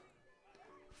 out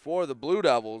for the Blue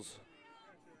Devils.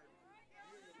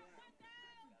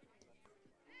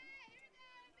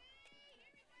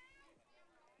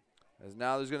 As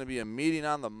now there's going to be a meeting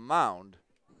on the mound.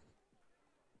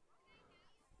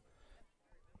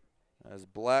 As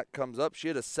Black comes up, she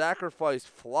had a sacrifice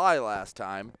fly last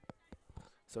time,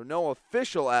 so no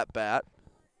official at-bat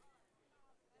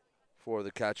for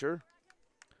the catcher.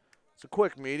 It's a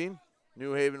quick meeting.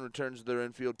 New Haven returns to their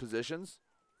infield positions.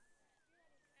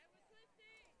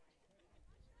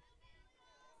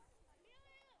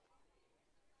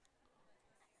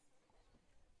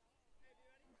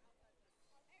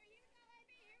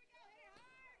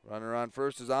 Runner on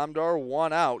first is Amdar,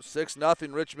 1 out.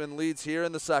 6-0 Richmond leads here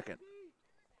in the second.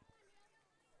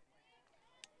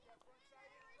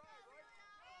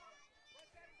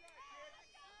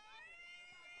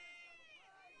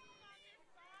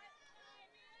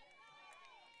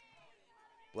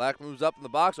 Black moves up in the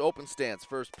box, open stance.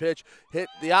 First pitch hit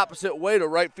the opposite way to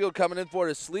right field, coming in for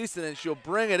it is Sleason, and she'll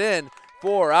bring it in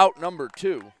for out number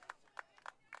 2.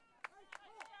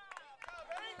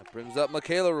 That brings up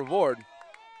Michaela Revord.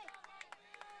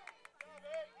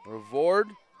 Revord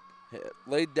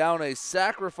laid down a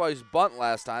sacrifice bunt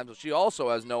last time, so she also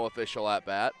has no official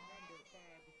at-bat.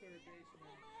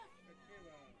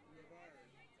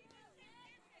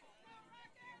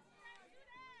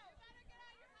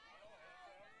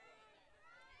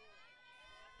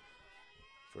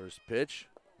 First pitch,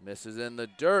 misses in the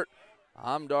dirt.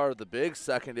 Amdar with the big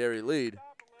secondary lead.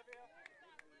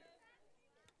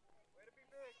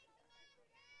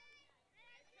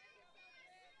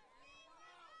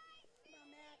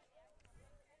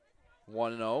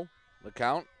 1-0, the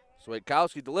count.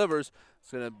 Swiatkowski delivers.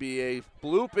 It's going to be a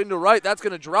bloop into right. That's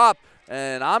going to drop,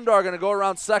 and Amdar going to go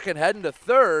around second, heading to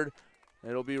third.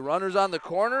 It'll be runners on the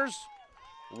corners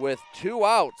with 2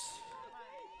 outs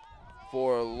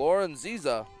for Lauren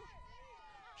Ziza.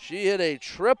 She hit a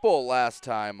triple last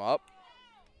time up.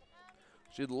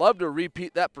 She'd love to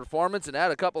repeat that performance and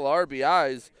add a couple of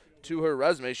RBIs to her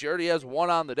resume. She already has 1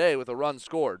 on the day with a run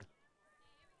scored.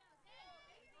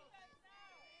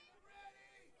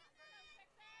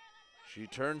 She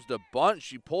turns to bunt.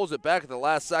 She pulls it back at the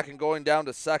last second. Going down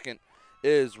to second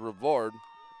is Revard.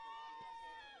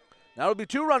 Now it'll be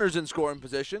 2 runners in scoring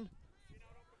position.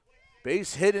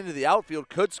 Base hit into the outfield,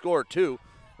 could score 2.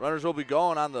 Runners will be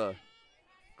going on the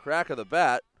crack of the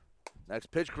bat. Next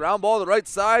pitch, ground ball to the right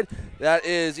side. That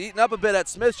is eaten up a bit at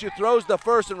Smith. She throws the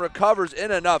first and recovers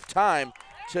in enough time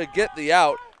to get the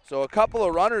out. So a couple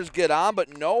of runners get on,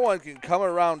 but no one can come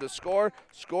around to score.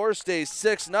 Score stays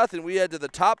 6-0. We head to the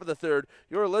top of the third.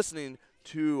 You're listening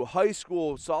to high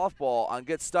school softball on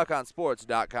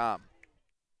GetStuckOnSports.com.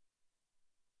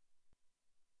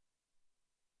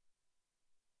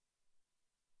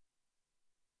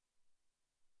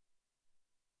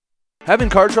 Having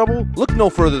car trouble? Look no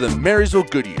further than Marysville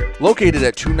Goodyear. Located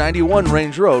at 291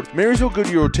 Range Road, Marysville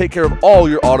Goodyear will take care of all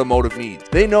your automotive needs.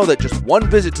 They know that just one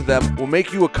visit to them will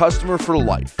make you a customer for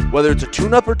life. Whether it's a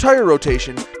tune-up or tire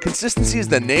rotation, consistency is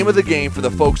the name of the game for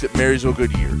the folks at Marysville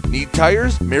Goodyear. Need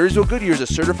tires? Marysville Goodyear is a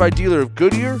certified dealer of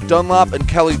Goodyear, Dunlop, and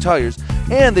Kelly tires,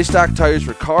 and they stock tires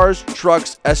for cars,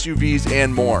 trucks, SUVs,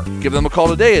 and more. Give them a call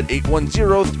today at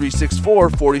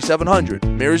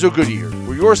 810-364-4700. Marysville Goodyear,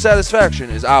 where your satisfaction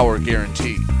is our guarantee.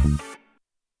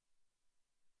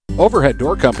 Overhead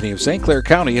Door Company of St. Clair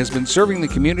County has been serving the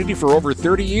community for over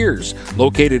 30 years.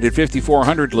 Located at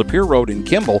 5400 Lapeer Road in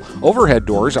Kimball, Overhead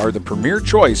Doors are the premier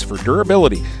choice for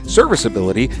durability,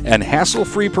 serviceability, and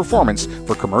hassle-free performance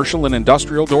for commercial and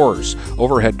industrial doors.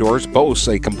 Overhead Doors boasts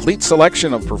a complete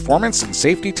selection of performance and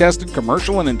safety-tested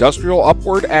commercial and industrial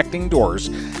upward-acting doors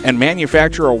and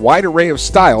manufacture a wide array of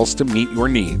styles to meet your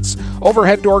needs.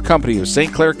 Overhead Door Company of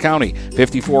St. Clair County,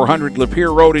 5400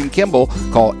 Lapeer Road in Kimball.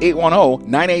 Call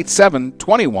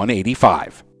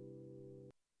 810-987-2185.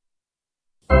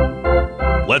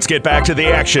 Let's get back to the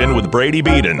action with Brady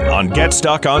Beaton on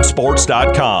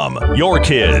GetStuckOnSports.com. Your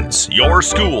kids, your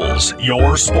schools,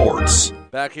 your sports.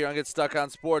 Back here on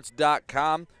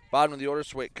GetStuckOnSports.com. Bottom of the order,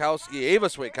 Ava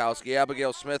Swiatkowski,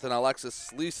 Abigail Smith, and Alexis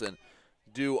Sleeson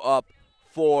due up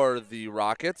for the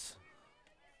Rockets.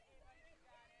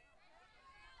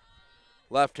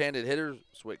 Left-handed hitter,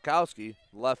 Swiatkowski,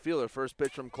 left fielder. First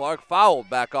pitch from Clark, fouled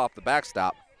back off the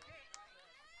backstop.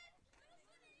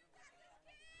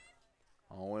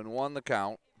 0-1 the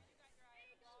count.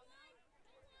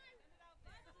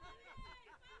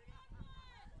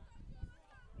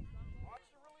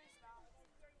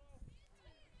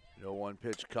 No 1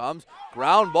 pitch comes.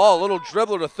 Ground ball, a little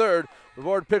dribbler to third.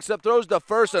 Reward picks up, throws to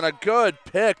first, and a good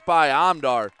pick by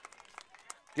Amdar.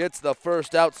 Gets the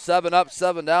first out, 7 up,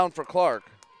 7 down for Clark.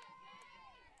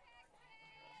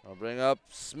 I'll bring up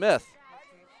Smith.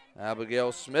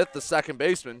 Abigail Smith, the second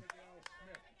baseman.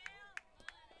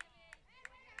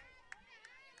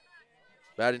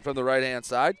 Batting from the right-hand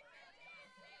side.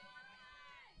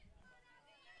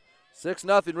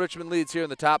 6-0 Richmond leads here in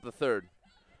the top of the third.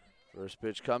 First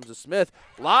pitch comes to Smith.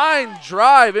 Line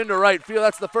drive into right field.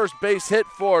 That's the first base hit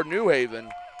for New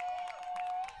Haven.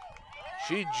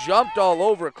 She jumped all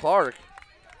over Clark.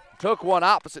 Took one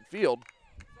opposite field.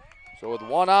 So with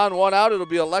 1 on, 1 out, it'll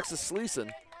be Alexis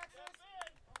Sleeson.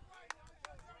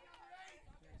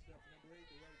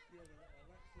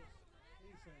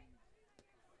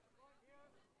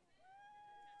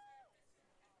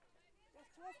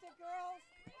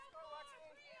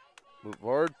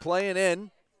 Ward playing in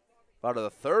about a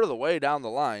third of the way down the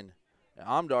line. And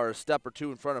Amdar a step or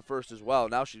two in front of first as well.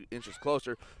 Now she inches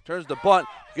closer. Turns the bunt.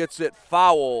 Gets it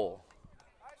foul.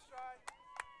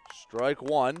 Strike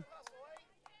 1.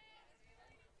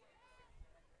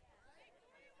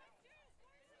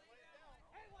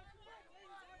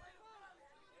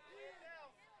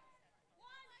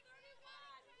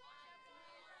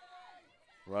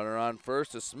 Runner on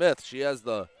first is Smith. She has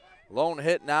the lone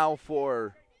hit now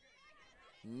for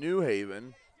New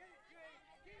Haven.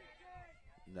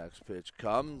 Next pitch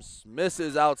comes,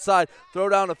 misses outside. Throw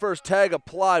down to first, tag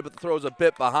applied, but the throw's a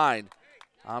bit behind.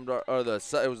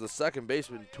 It was the second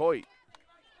baseman, Toit.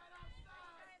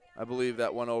 I believe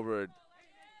that went over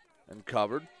and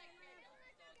covered.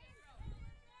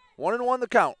 1-1 the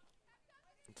count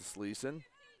to Sleeson.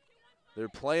 They're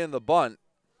playing the bunt.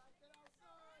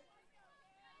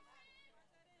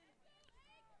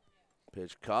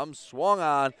 Pitch comes, swung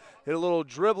on, hit a little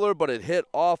dribbler, but it hit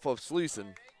off of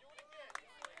Sleason.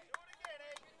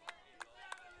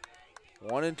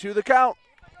 1-2 the count.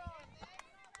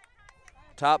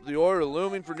 Top of the order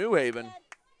looming for New Haven.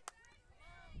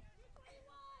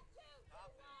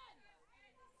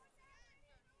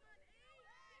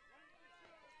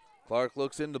 Clark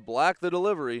looks into Black, the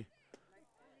delivery.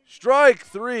 Strike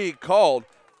 3 called.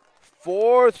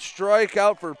 4th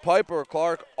strikeout for Piper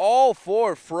Clark. All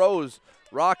 4 froze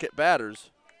Rocket batters.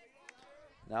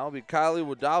 Now it'll be Kylie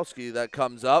Wadowski that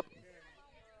comes up.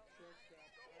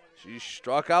 She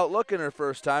struck out looking her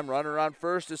first time. Runner on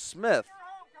first is Smith.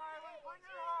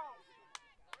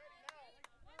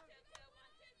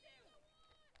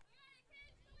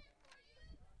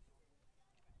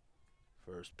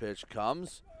 First pitch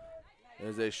comes.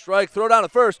 There's a strike, throw down to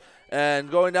first, and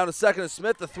going down to second is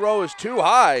Smith. The throw is too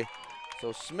high,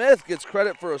 so Smith gets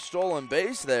credit for a stolen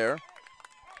base there.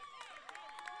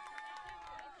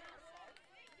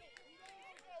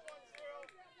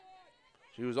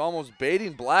 She was almost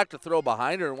baiting Black to throw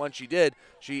behind her, and when she did,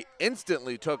 she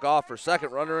instantly took off for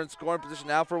second. Runner in scoring position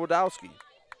now for Wadowski.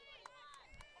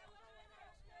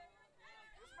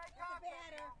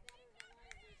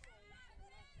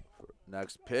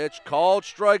 Next pitch called,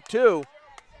 strike 2.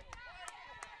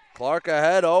 Clark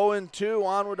ahead 0-2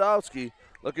 on Wadowski,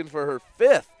 looking for her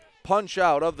 5th punch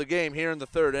out of the game here in the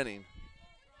 3rd inning.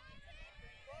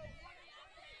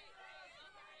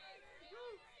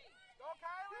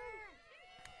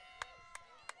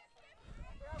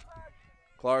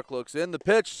 Clark looks in, the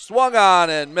pitch swung on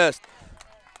and missed.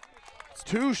 It's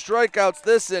 2 strikeouts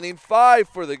this inning, 5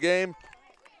 for the game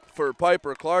for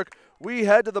Piper Clark. We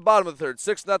head to the bottom of the 3rd.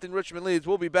 6-0 Richmond leads.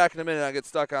 We'll be back in a minute on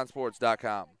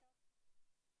GetStuckOnSports.com.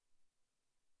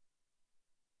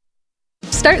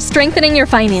 Start strengthening your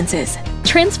finances.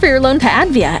 Transfer your loan to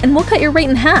Advia and we'll cut your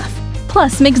rate in half.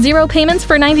 Plus, make 0 payments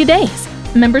for 90 days.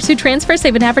 Members who transfer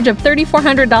save an average of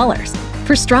 $3,400.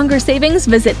 For stronger savings,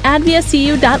 visit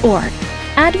adviacu.org.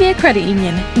 Advia Credit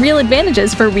Union. Real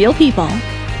advantages for real people.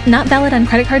 Not valid on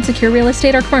credit card, secure real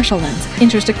estate, or commercial loans.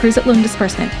 Interest accrues at loan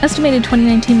disbursement. Estimated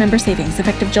 2019 member savings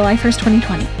effective July 1st,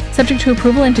 2020. Subject to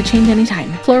approval and to change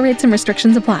anytime. Floor rates and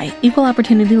restrictions apply. Equal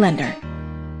opportunity lender.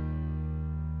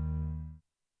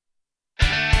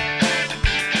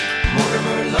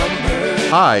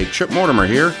 Hi, Chip Mortimer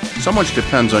here. So much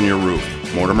depends on your roof.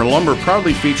 Mortimer Lumber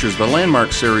proudly features the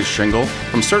Landmark Series shingle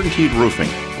from Certainteed Roofing.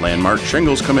 Landmark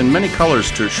shingles come in many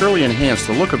colors to surely enhance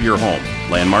the look of your home.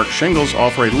 Landmark shingles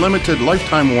offer a limited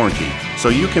lifetime warranty, so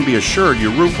you can be assured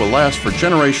your roof will last for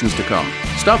generations to come.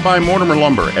 Stop by Mortimer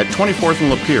Lumber at 24th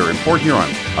and Lapeer in Port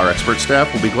Huron. Our expert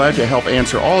staff will be glad to help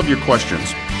answer all of your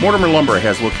questions. Mortimer Lumber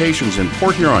has locations in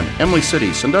Port Huron, Emily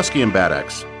City, Sandusky, and Bad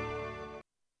Axe.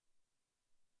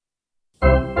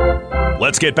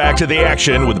 Let's get back to the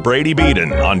action with Brady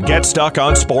Beaton on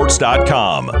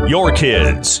GetStuckOnSports.com. Your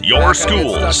kids, your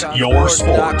schools, your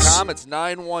sports. It's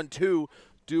 9-1-2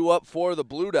 due up for the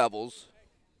Blue Devils.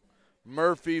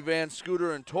 Murphy, Van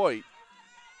Scooter, and Toit.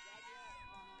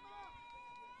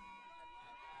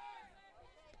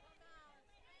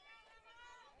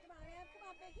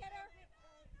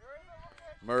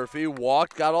 Murphy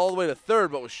walked, got all the way to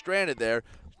third, but was stranded there.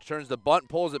 Turns the bunt,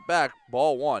 pulls it back.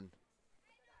 Ball 1.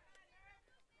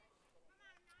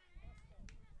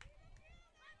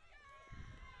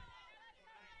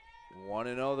 One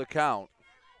and 0 the count.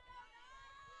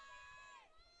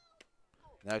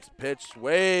 Next pitch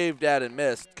waved at and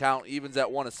missed. Count evens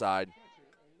at 1 aside.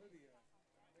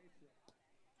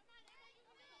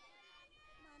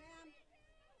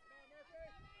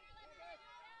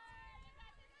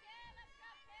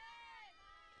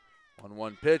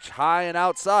 One pitch high and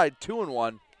outside,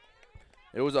 2-1.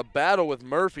 It was a battle with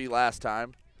Murphy last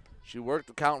time. She worked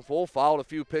the count full, fouled a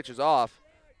few pitches off,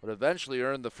 but eventually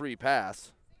earned the free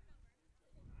pass.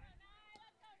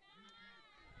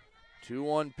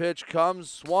 2-1 pitch comes,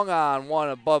 swung on, one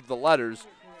above the letters,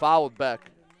 fouled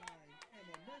back.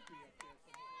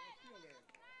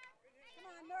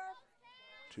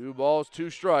 Two balls, 2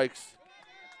 strikes.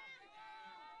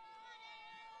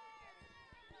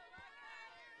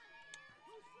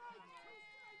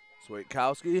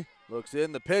 Swiatkowski looks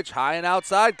in, the pitch high and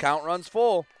outside, count runs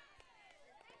full.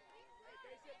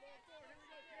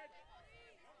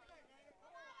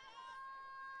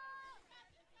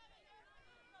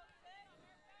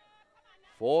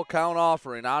 Full count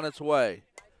offering on its way.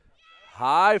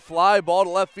 High fly ball to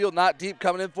left field, not deep,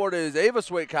 coming in for it is Ava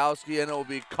Swiatkowski, and it will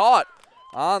be caught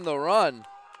on the run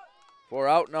for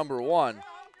out number 1.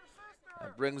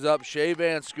 That brings up Shea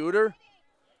Van Scooter.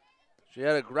 She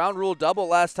had a ground rule double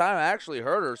last time. I actually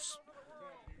heard her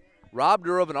robbed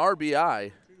her of an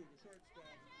RBI.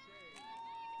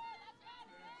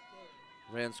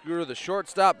 Van Scooter, the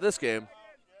shortstop this game.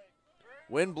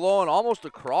 Wind blowing almost a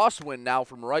crosswind now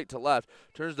from right to left.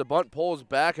 Turns the bunt, pulls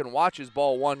back, and watches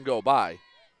ball one go by.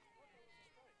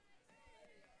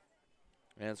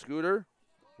 Van Scooter,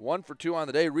 1 for 2 on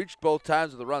the day, reached both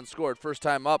times with a run scored. First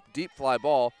time up, deep fly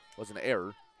ball was an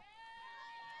error.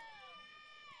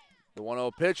 The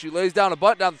 1-0 pitch, she lays down a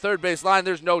bunt down the third base line.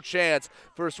 There's no chance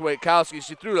for Swiatkowski.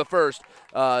 She threw to first.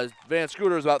 Van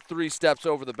Scooter is about 3 steps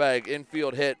over the bag.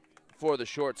 Infield hit for the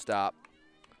shortstop.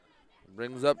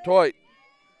 Brings up Toit.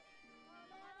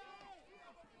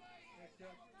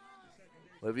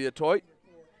 Olivia Toit.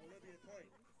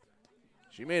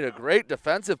 She made a great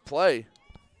defensive play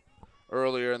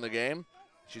earlier in the game.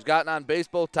 She's gotten on base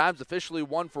both times, officially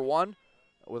 1 for 1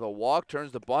 with a walk.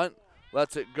 Turns the bunt,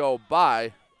 lets it go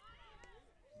by.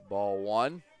 Ball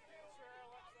 1.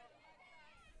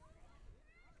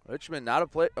 Richmond not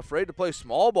afraid to play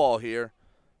small ball here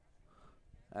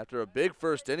after a big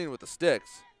first inning with the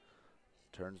sticks.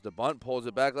 Turns the bunt, pulls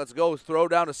it back, let's go. Throw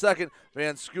down to second.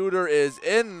 Van Scooter is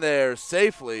in there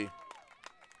safely.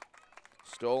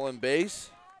 Stolen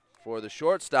base for the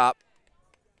shortstop.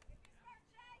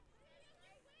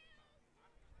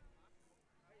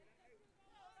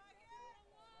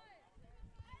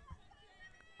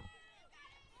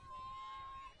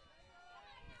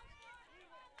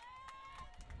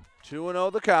 Two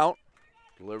 2-0 the count.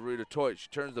 Delivery to Toit. She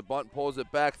turns the bunt, pulls it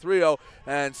back 3-0,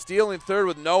 and stealing third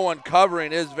with no one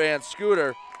covering is Van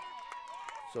Scooter.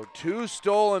 So 2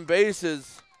 stolen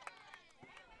bases.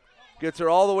 Gets her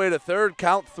all the way to third,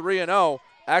 count 3-0.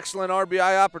 Excellent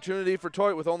RBI opportunity for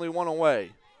Toit with only 1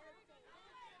 away.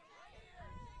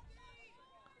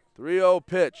 3-0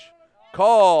 pitch.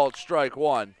 Called strike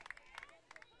 1.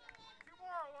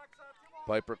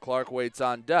 Piper Clark waits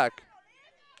on deck.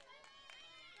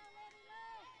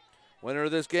 Winner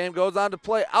of this game goes on to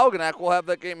play Algonac. We'll have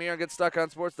that game here on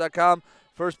GetStuckOnSports.com.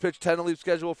 First pitch tentative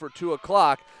scheduled for 2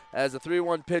 o'clock as the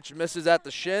 3-1 pitch misses at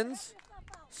the shins.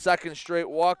 Second straight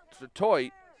walk to Toit.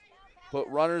 Put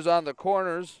runners on the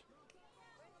corners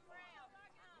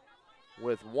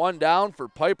with 1 down for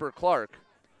Piper Clark.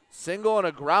 Single and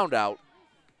a ground out.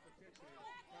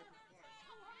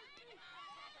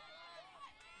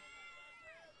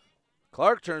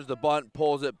 Clark turns the bunt,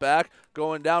 pulls it back.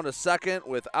 Going down to second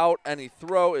without any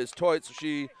throw is Toit, so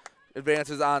she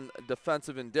advances on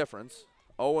defensive indifference.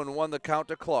 0-1 the count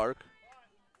to Clark.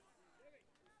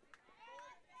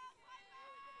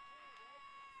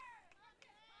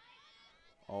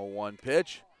 Oh, 1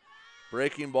 pitch.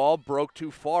 Breaking ball broke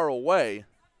too far away.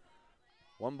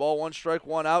 1 ball, 1 strike,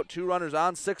 1 out. 2 runners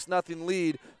on. 6-0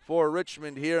 lead for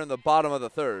Richmond here in the bottom of the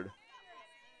third.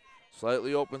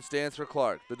 Slightly open stance for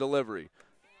Clark. The delivery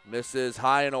misses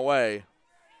high and away.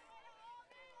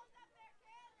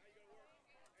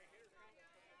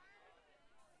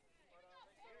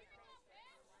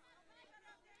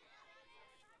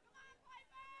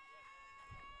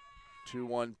 Two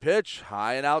 2-1 pitch,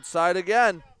 high and outside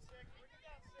again.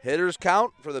 Hitters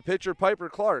count for the pitcher Piper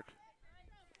Clark.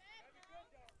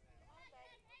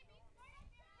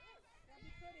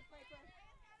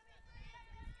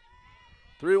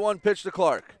 Three 3-1 pitch to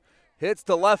Clark. Hits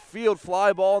to left field,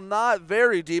 fly ball, not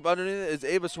very deep. Underneath is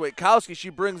Ava Swiatkowski. She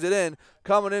brings it in.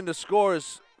 Coming in to score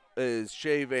is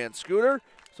Shea Van Scooter.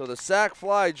 So the sac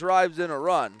fly drives in a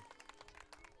run.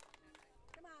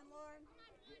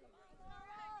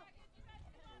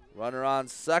 Runner on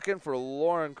second for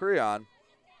Lauren Creon.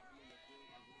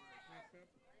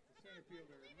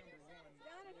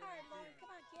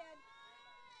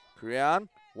 Creon,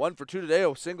 1 for 2 today,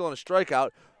 a single and a strikeout.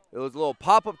 It was a little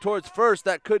pop-up towards first.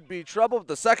 That could be trouble with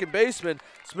the second baseman.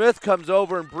 Smith comes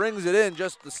over and brings it in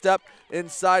just a step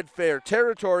inside fair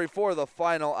territory for the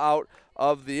final out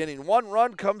of the inning. 1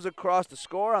 run comes across the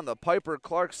score on the Piper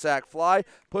Clark sac fly.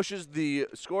 Pushes the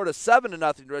score to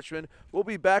 7-0 Richmond. We'll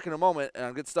be back in a moment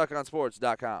on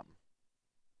GetStuckOnSports.com.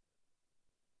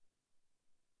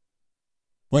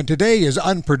 When today is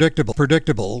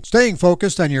unpredictable, staying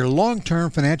focused on your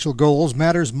long-term financial goals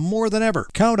matters more than ever.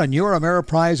 Count on your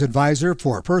Ameriprise advisor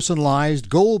for personalized,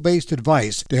 goal-based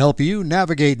advice to help you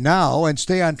navigate now and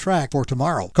stay on track for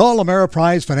tomorrow. Call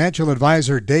Ameriprise financial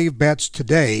advisor Dave Betts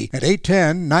today at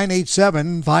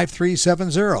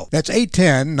 810-987-5370. That's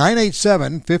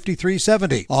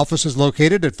 810-987-5370. Office is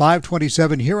located at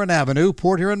 527 Huron Avenue,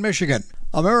 Port Huron, Michigan.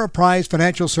 Ameriprise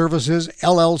Financial Services,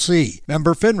 LLC.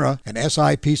 Member FINRA and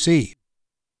SIPC.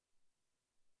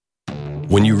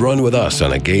 When you run with us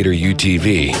on a Gator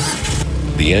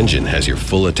UTV, the engine has your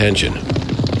full attention.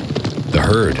 The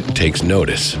herd takes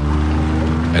notice.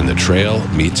 and the trail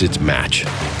meets its match.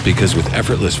 Because with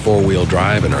effortless four-wheel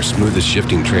drive and our smoothest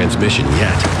shifting transmission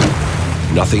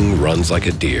yet, nothing runs like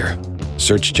a Deere.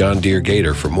 Search John Deere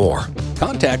Gator for more.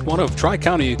 Contact one of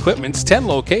Tri-County Equipment's 10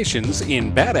 locations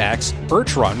in Bad Axe,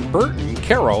 Birch Run, Burton,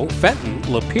 Caro, Fenton,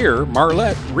 Lapeer,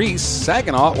 Marlette, Reese,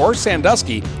 Saginaw, or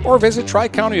Sandusky, or visit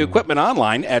Tri-County Equipment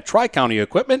online at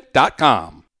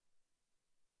tricountyequipment.com.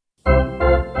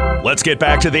 Let's get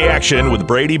back to the action with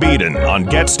Brady Beaton on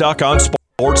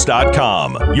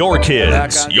GetStuckOnSports.com. Your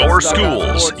kids, your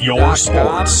schools, your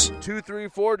sports.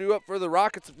 2-3-4 due up for the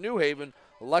Rockets of New Haven.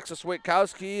 Alexis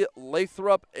Witkowski,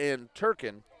 Lathrop, and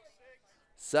Turkin.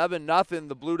 7-0,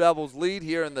 the Blue Devils lead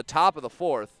here in the top of the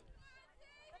fourth.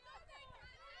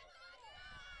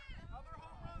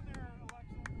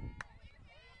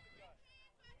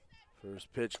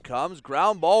 First pitch comes,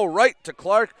 ground ball right to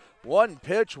Clark. One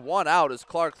pitch, one out as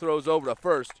Clark throws over to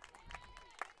first.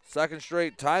 Second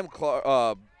straight time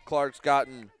Clark's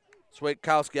gotten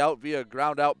Switkowski out via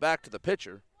ground out back to the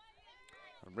pitcher.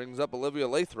 And brings up Olivia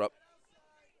Lathrop.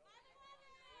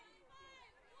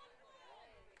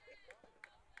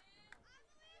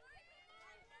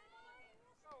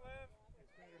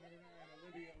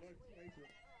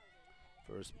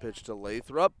 First pitch to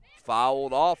Lathrop,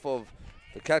 fouled off of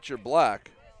the catcher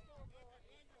Black.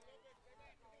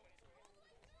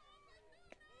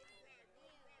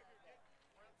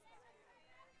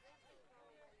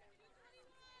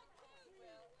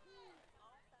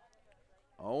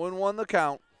 Oh, 0-1 the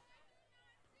count.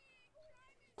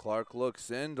 Clark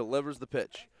looks in, delivers the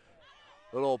pitch.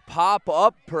 Little pop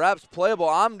up, perhaps playable.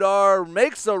 Amdar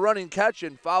makes a running catch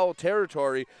in foul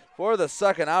territory for the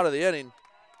second out of the inning.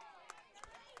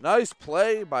 Nice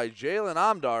play by Jalen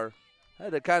Amdar.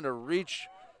 Had to kind of reach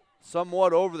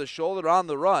somewhat over the shoulder on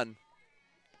the run.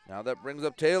 Now that brings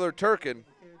up Taylor Turkin.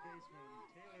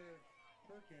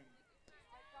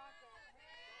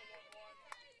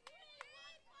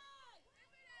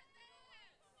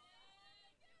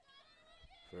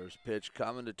 First pitch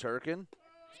coming to Turkin.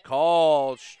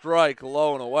 Called strike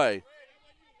low and away.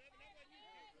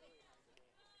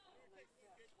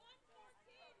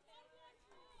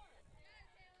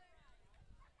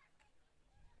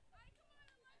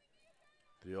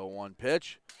 The 0-1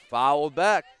 pitch, fouled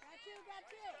back.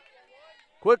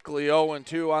 Quickly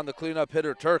 0-2 on the cleanup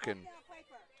hitter Turkin.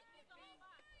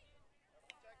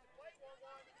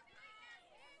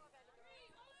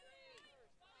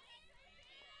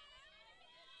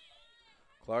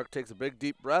 Clark takes a big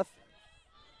deep breath.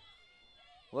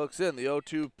 Looks in, the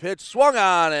 0-2 pitch swung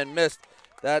on and missed.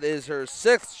 That is her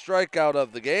sixth strikeout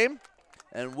of the game.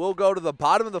 And we'll go to the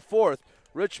bottom of the fourth.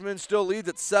 Richmond still leads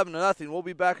at 7-0. We'll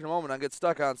be back in a moment on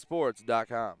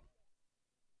GetStuckOnSports.com.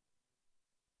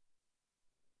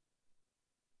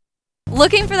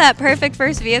 Looking for that perfect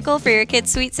first vehicle for your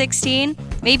kid's Sweet 16?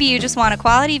 Maybe you just want a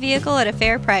quality vehicle at a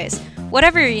fair price.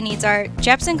 Whatever your needs are,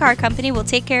 Jepson Car Company will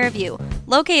take care of you.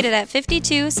 Located at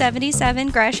 5277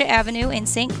 Gratiot Avenue in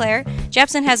St. Clair,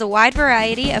 Jepson has a wide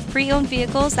variety of pre-owned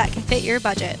vehicles that can fit your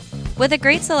budget. With a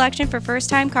great selection for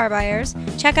first-time car buyers,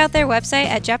 check out their website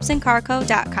at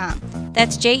jepsoncarco.com.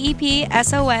 That's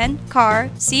JEPSON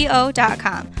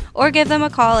carco.com. Or give them a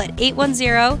call at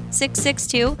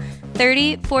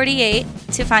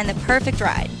 810-662-3048 to find the perfect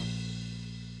ride.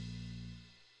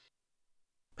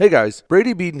 Hey guys,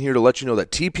 Brady Beaton here to let you know that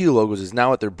TP Logos is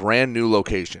now at their brand new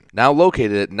location. Now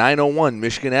located at 901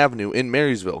 Michigan Avenue in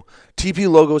Marysville, TP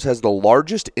Logos has the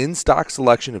largest in-stock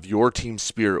selection of your team's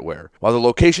spirit wear. While the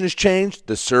location has changed,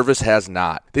 the service has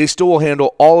not. They still will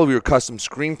handle all of your custom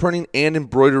screen printing and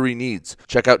embroidery needs.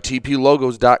 Check out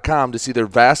tplogos.com to see their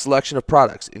vast selection of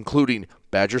products, including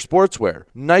Badger Sportswear,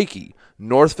 Nike,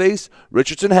 North Face,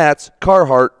 Richardson hats,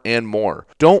 Carhartt, and more.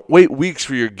 Don't wait weeks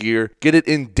for your gear. Get it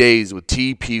in days with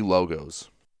TP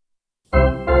Logos.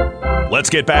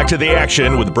 Let's get back to the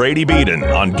action with Brady Beaton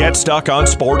on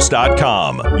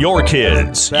GetStuckOnSports.com. Your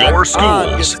kids, your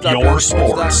schools, your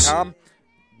sports.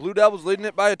 Blue Devils leading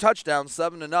it by a touchdown,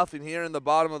 7-0 here in the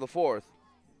bottom of the fourth.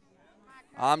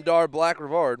 Amdar Black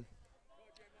Rivard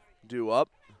due up.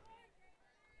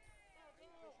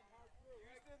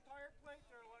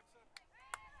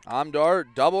 Amdar,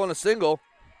 double and a single.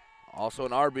 Also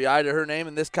an RBI to her name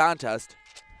in this contest.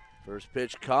 First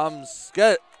pitch comes,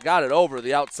 got it over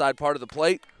the outside part of the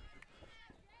plate.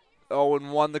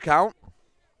 0-1 the count.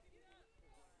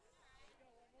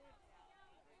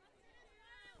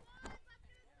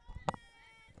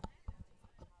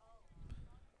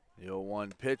 The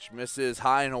 0-1 pitch misses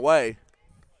high and away.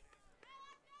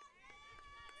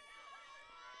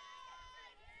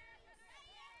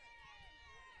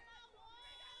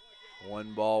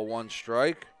 One ball, one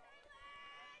strike.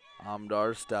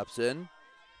 Amdar steps in.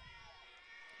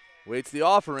 Waits the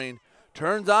offering.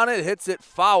 Turns on it, hits it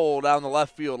foul down the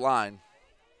left field line.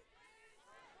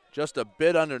 Just a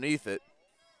bit underneath it.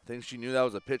 I think she knew that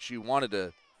was a pitch she wanted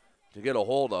to get a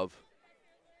hold of.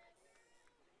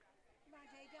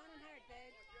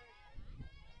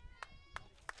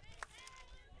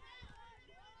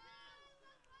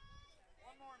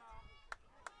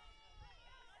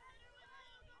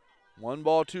 One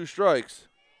ball, 2 strikes.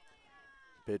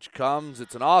 Pitch comes.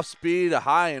 It's an off speed, a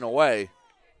high and away.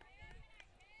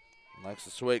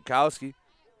 Alexis Swiatkowski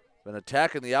been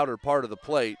attacking the outer part of the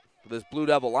plate for this Blue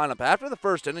Devil lineup. After the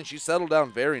first inning, she settled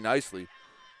down very nicely.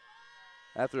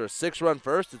 After a 6-run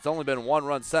first, it's only been 1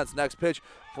 run since. Next pitch,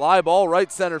 fly ball,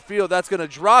 right center field. That's going to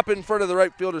drop in front of the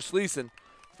right fielder, Sleeson,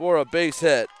 for a base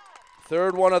hit.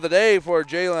 3rd one of the day for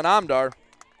Jalen Amdar.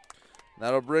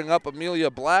 That'll bring up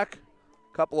Amelia Black.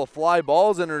 Couple of fly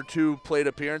balls in her 2 plate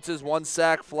appearances. 1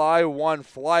 sac fly, 1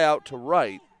 fly out to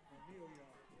right.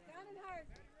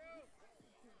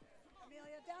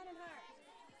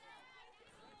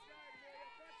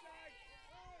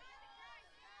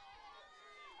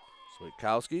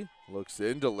 Swiatkowski looks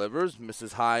in, delivers,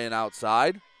 misses high and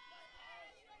outside.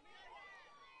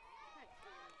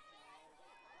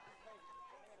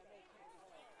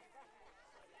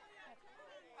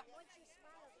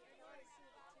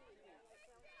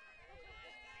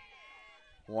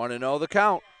 One and 0 the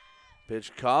count.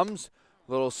 Pitch comes.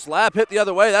 Little slap hit the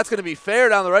other way. That's going to be fair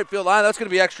down the right field line. That's going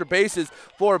to be extra bases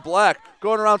for Black.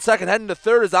 Going around second, heading to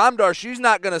third is Amdar. She's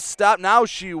not going to stop. Now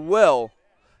she will.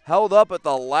 Held up at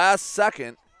the last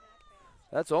second.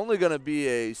 That's only going to be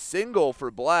a single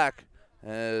for Black,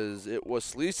 as it was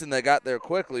Sleeson that got there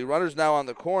quickly. Runners now on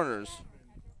the corners.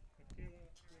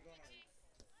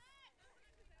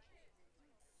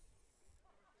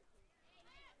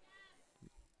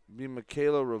 Be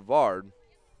Michaela Rivard.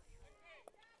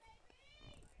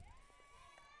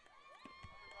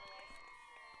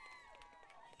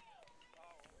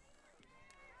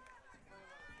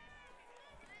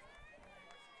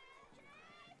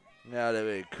 Now they have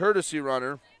a courtesy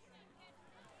runner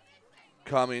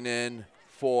coming in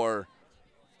for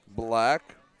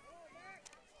Black.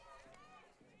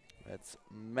 That's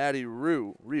Maddie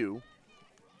Ryu.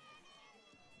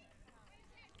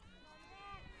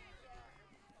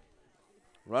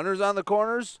 Runners on the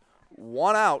corners,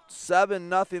 1 out,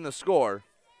 7-0 the score.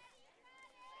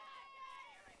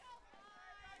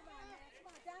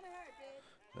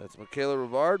 That's Michaela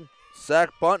Rivard. Sack,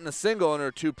 bunt, and a single in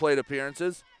her 2 plate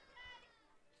appearances.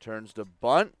 Turns to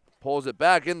bunt, pulls it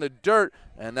back in the dirt,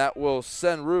 and that will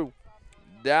send Rue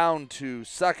down to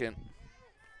second.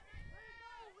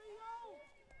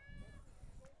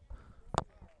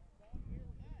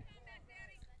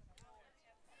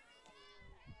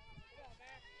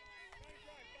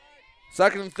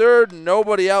 Second and third,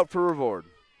 nobody out for Rivard.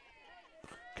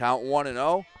 Count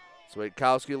 1-0.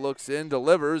 Swiatkowski looks in,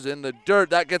 delivers in the dirt.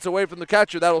 That gets away from the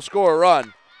catcher. That'll score a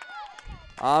run.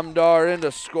 Amdar in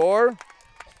to score.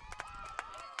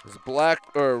 As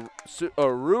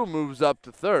Rue moves up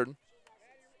to third.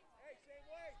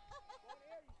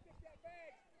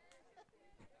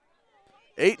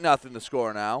 Eight nothing to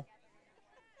score now.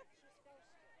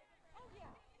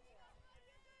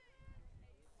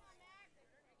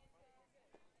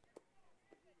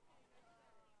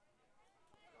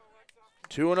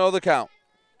 Two 2-0 the count.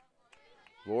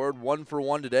 Lord 1 for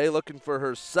 1 today, looking for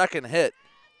her second hit.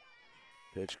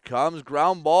 Pitch comes,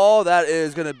 ground ball. That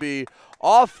is going to be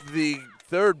off the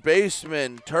third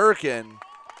baseman, Turkin.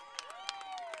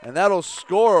 And that'll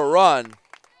score a run.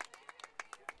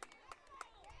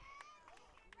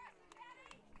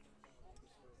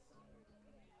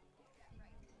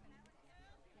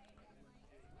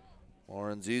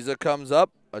 Lauren Ziza comes up,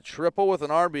 a triple with an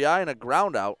RBI and a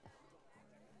ground out.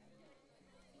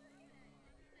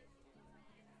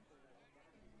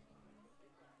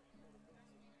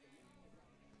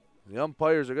 The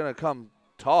umpires are going to come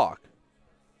talk.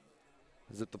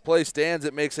 As if the play stands,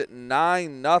 it makes it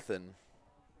 9-0.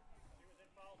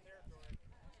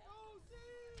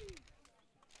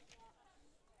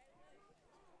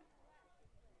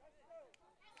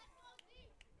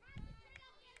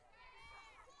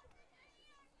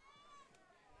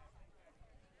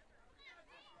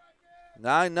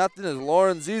 As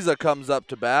Lauren Ziza comes up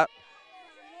to bat.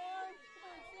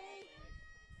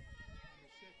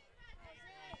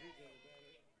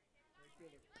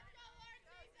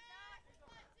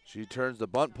 She turns the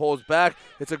bunt, pulls back.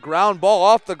 It's a ground ball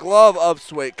off the glove of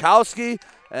Swiatkowski,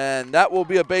 and that will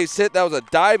be a base hit. That was a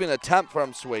diving attempt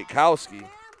from Swiatkowski.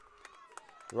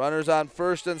 Runners on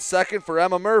first and second for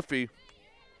Emma Murphy.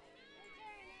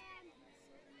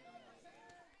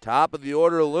 Top of the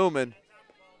order, Lumen.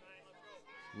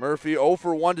 Murphy 0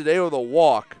 for 1 today with a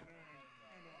walk.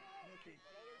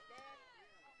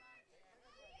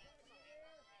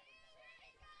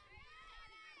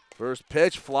 First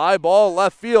pitch, fly ball,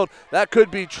 left field. That could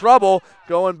be trouble.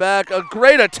 Going back, a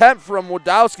great attempt from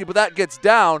Wadowski, but that gets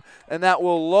down, and that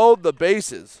will load the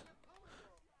bases.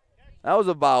 That was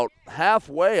about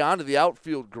halfway onto the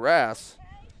outfield grass,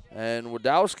 and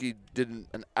Wadowski had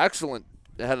an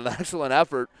excellent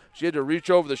effort. She had to reach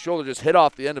over the shoulder, just hit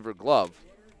off the end of her glove.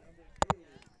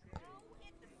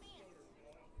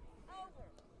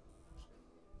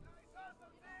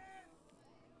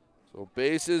 So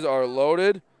bases are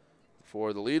loaded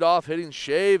for the leadoff hitting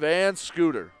Shave and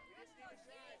Scooter.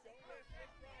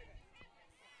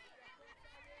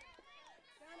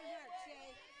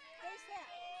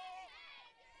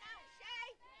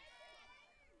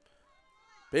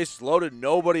 Bases loaded,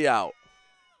 nobody out.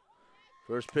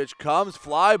 First pitch comes,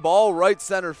 fly ball, right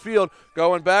center field.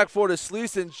 Going back for it is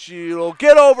Sleason. She'll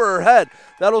get over her head.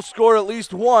 That'll score at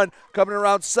least one. Coming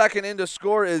around second in to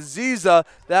score is Ziza.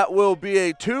 That will be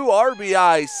a 2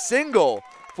 RBI single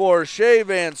for Shea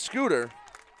Van Scooter.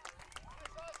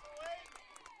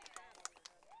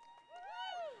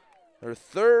 Her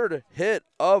third hit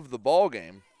of the ball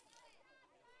game.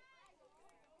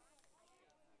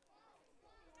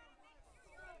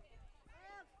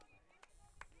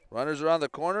 Runners around the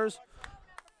corners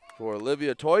for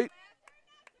Olivia Toit.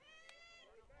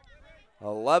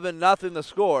 11-0 the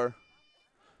score.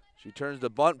 She turns the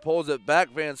bunt, pulls it back.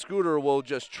 Van Scooter will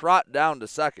just trot down to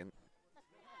second.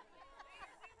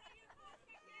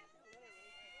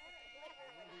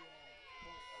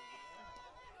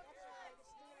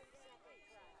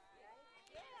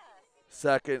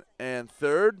 Second and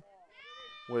third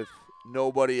with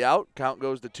nobody out. Count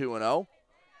goes to 2-0.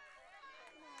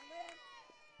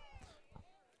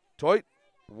 Toit,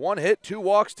 1 hit, 2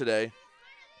 walks today.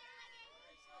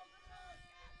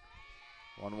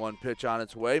 1-1 pitch on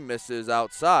its way, misses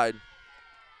outside.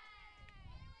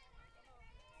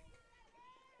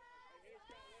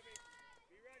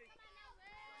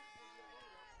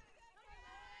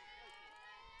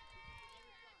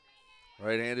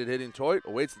 Right-handed hitting Toit,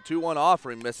 awaits the 2-1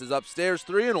 offering, misses upstairs,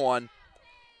 3-1.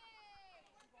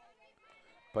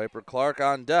 Piper Clark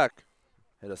on deck.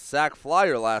 Hit a sac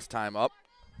flyer last time up.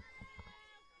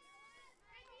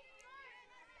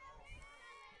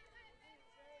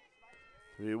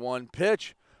 Three-one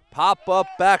pitch, pop up,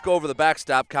 back over the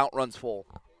backstop, count runs full.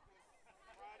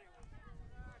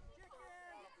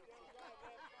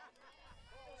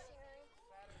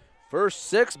 First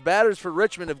 6 batters for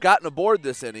Richmond have gotten aboard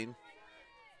this inning.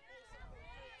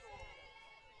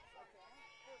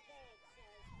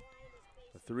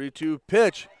 The 3-2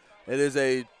 pitch. It is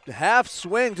a half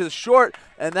swing to the short,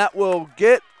 and that will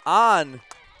get on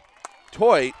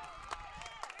Toit.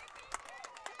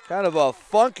 Kind of a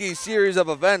funky series of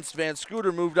events. Van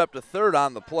Scooter moved up to third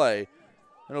on the play.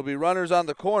 It'll be runners on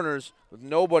the corners with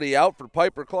nobody out for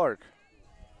Piper Clark.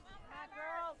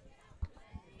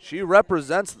 She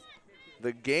represents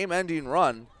the game-ending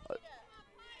run.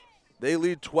 They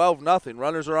lead 12-0.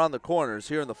 Runners are on the corners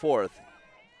here in the fourth.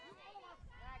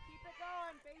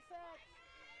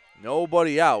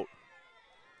 Nobody out.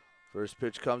 First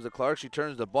pitch comes to Clark. She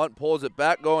turns the bunt, pulls it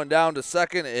back. Going down to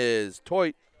second is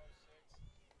Toit.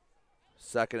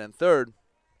 Second and third.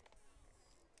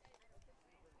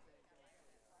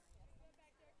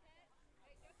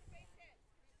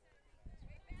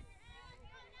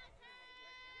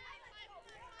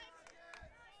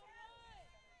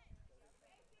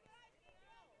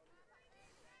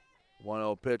 One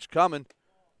 1-0 pitch coming.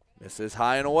 Misses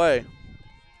high and away.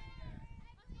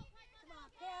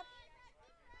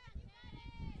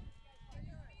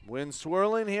 Wind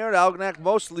swirling here at Algonac,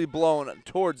 mostly blown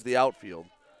towards the outfield.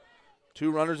 2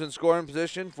 runners in scoring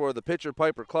position for the pitcher,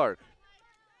 Piper Clark.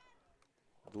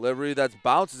 Delivery that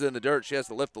bounces in the dirt. She has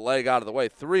to lift the leg out of the way.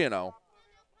 3-0.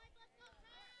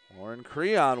 Lauren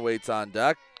Creon waits on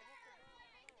deck.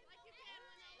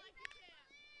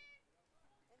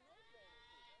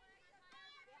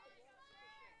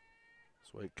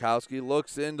 Swiatkowski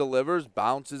looks in, delivers,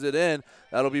 bounces it in.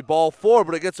 That'll be ball 4,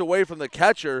 but it gets away from the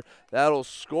catcher. That'll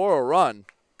score a run.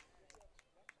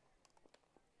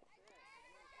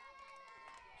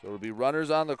 So it'll be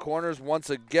runners on the corners once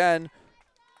again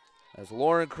as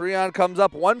Lauren Creon comes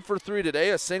up 1 for 3 today,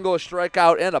 a single, a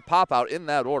strikeout, and a pop-out in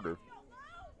that order.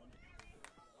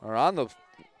 Or on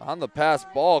the pass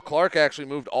ball, Clark actually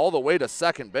moved all the way to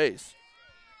second base.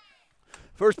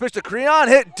 First pitch to Creon,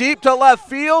 hit deep to left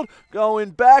field,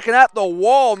 going back and at the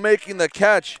wall, making the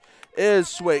catch is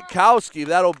Swiatkowski.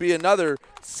 That'll be another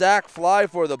sack fly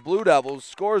for the Blue Devils.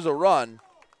 Scores a run.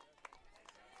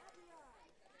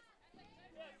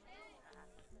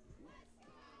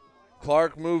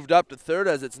 Clark moved up to third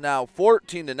as it's now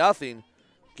 14-0.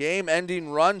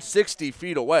 Game-ending run 60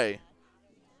 feet away.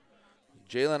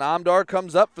 Jalen Amdar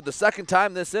comes up for the second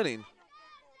time this inning.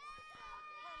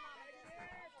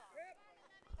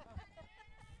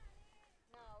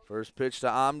 First pitch to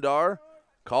Amdar.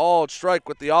 Called strike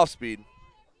with the off-speed.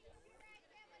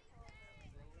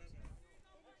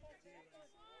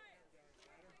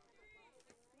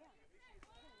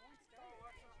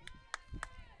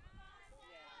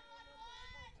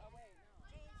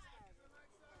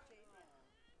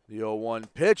 The 0-1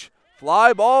 pitch.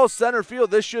 Fly ball center field.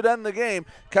 This should end the game.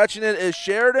 Catching it is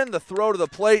Sheridan. The throw to the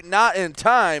plate not in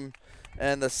time.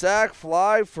 And the sac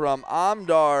fly from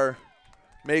Amdar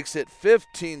makes it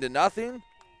 15-0.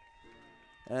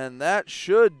 And that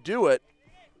should do it.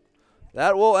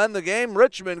 That will end the game.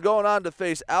 Richmond going on to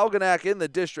face Algonac in the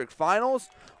district finals.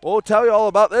 We'll tell you all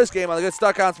about this game on the Get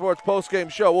Stuck on Sports post-game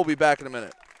show. We'll be back in a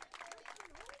minute.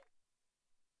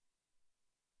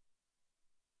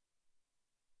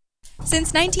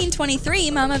 Since 1923,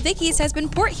 Mama Vicky's has been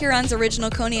Port Huron's original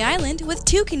Coney Island with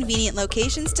 2 convenient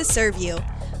locations to serve you.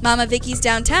 Mama Vicky's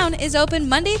downtown is open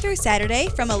Monday through Saturday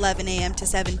from 11 a.m. to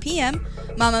 7 p.m.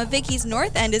 Mama Vicky's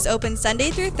North End is open Sunday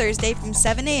through Thursday from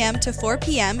 7 a.m. to 4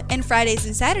 p.m. and Fridays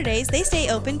and Saturdays they stay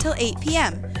open till 8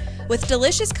 p.m. With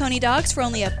delicious Coney dogs for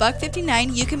only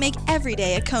 $1.59, you can make every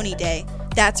day a Coney day.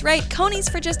 That's right, Coney's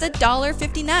for just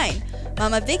 $1.59.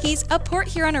 Mama Vicky's, a Port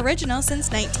Huron original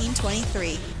since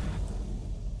 1923.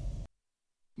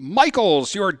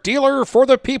 Michael's, your dealer for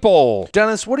the people.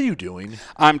 Dennis, what are you doing?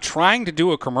 I'm trying to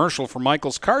do a commercial for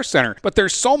Michael's Car Center, but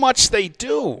there's so much they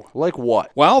do. Like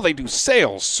what? Well, they do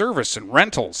sales, service, and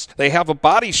rentals. They have a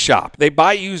body shop. They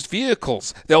buy used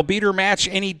vehicles. They'll beat or match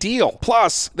any deal.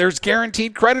 Plus, there's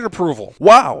guaranteed credit approval.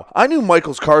 Wow, I knew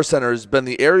Michael's Car Center has been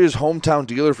the area's hometown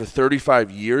dealer for 35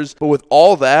 years, but with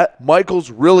all that, Michael's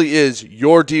really is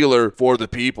your dealer for the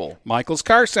people. Michael's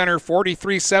Car Center,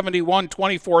 4371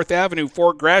 24th Avenue,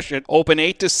 Fort Gratiot, open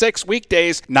 8 to 6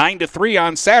 weekdays, 9 to 3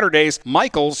 on Saturdays.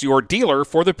 Michael's, your dealer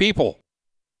for the people.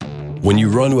 When you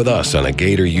run with us on a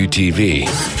Gator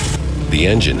UTV, the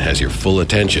engine has your full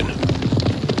attention.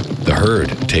 The herd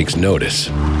takes notice.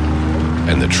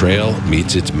 And the trail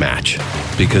meets its match.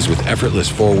 Because with effortless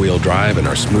four-wheel drive and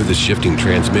our smoothest shifting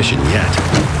transmission yet,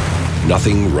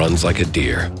 nothing runs like a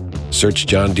deer. Search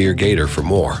John Deere Gator for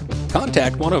more.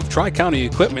 Contact one of Tri-County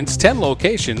Equipment's 10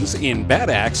 locations in Bad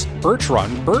Axe, Birch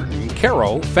Run, Burton,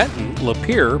 Caro, Fenton,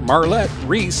 Lapeer, Marlette,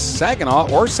 Reese,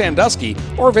 Saginaw, or Sandusky,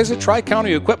 or visit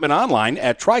Tri-County Equipment online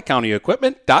at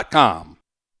tricountyequipment.com.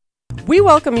 We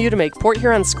welcome you to make Port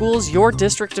Huron Schools your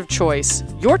district of choice.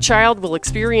 Your child will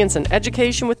experience an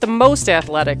education with the most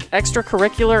athletic,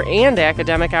 extracurricular, and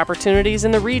academic opportunities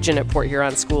in the region at Port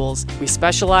Huron Schools. We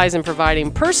specialize in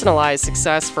providing personalized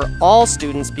success for all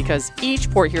students because each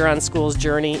Port Huron Schools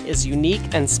journey is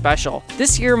unique and special.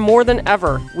 This year more than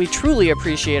ever, we truly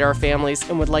appreciate our families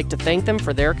and would like to thank them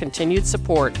for their continued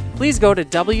support. Please go to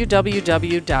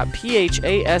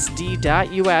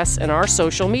www.phasd.us and our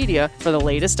social media for the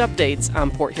latest updates on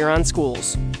Port Huron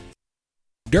Schools.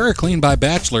 DuraClean by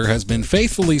Bachelor has been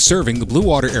faithfully serving the Blue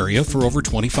Water area for over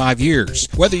 25 years.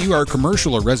 Whether you are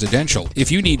commercial or residential,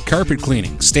 if you need carpet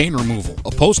cleaning, stain removal,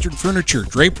 upholstered furniture,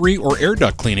 drapery, or air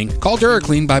duct cleaning, call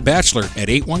DuraClean by Bachelor at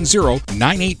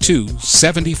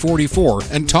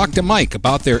 810-982-7044 and talk to Mike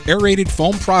about their aerated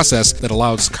foam process that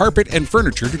allows carpet and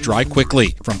furniture to dry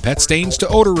quickly. From pet stains to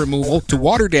odor removal to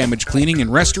water damage cleaning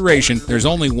and restoration, there's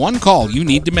only one call you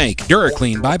need to make.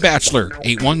 DuraClean by Bachelor,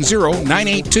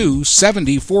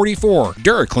 810-982-7044.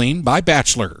 DuraClean by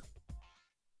Bachelor.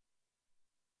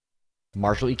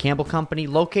 Marshall E. Campbell Company,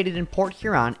 located in Port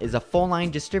Huron, is a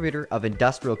full-line distributor of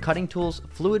industrial cutting tools,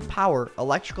 fluid power,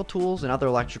 electrical tools, and other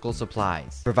electrical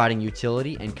supplies, providing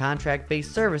utility and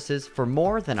contract-based services for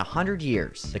more than 100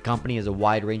 years. The company has a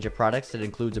wide range of products that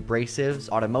includes abrasives,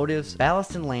 automotives,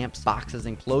 ballast and lamps, boxes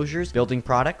and closures, building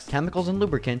products, chemicals and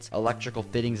lubricants, electrical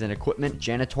fittings and equipment,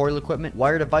 janitorial equipment,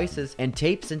 wire devices, and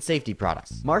tapes and safety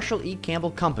products. Marshall E.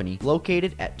 Campbell Company,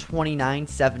 located at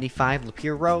 2975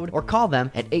 Lapeer Road, or call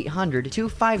them at 800-250-7520.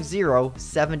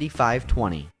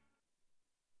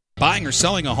 Buying or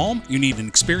selling a home? You need an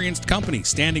experienced company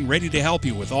standing ready to help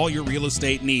you with all your real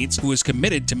estate needs, who is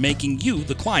committed to making you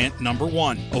the client number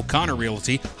one. O'Connor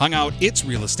Realty hung out its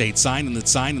real estate sign in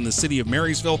the city of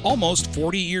Marysville almost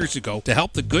 40 years ago to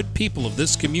help the good people of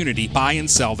this community buy and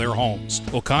sell their homes.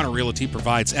 O'Connor Realty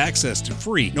provides access to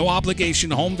free,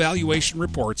 no-obligation home valuation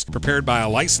reports prepared by a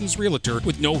licensed realtor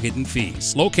with no hidden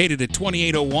fees. Located at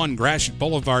 2801 Gratiot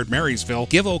Boulevard, Marysville,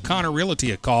 give O'Connor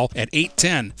Realty a call at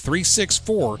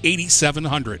 810-364-8700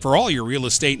 for all your real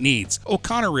estate needs.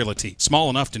 O'Connor Realty, small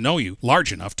enough to know you,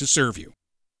 large enough to serve you.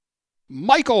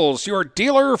 Michael's, your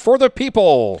dealer for the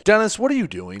people. Dennis, what are you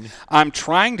doing? I'm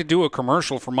trying to do a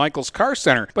commercial for Michael's Car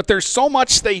Center, but there's so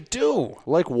much they do.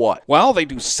 Like what? Well, they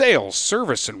do sales,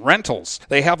 service, and rentals.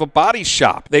 They have a body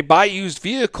shop. They buy used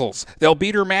vehicles. They'll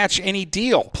beat or match any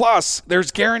deal. Plus,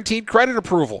 there's guaranteed credit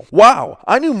approval. Wow,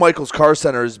 I knew Michael's Car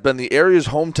Center has been the area's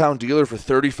hometown dealer for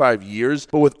 35 years,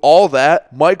 but with all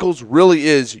that, Michael's really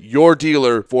is your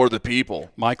dealer for the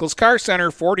people. Michael's Car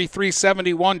Center,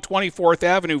 4371 24th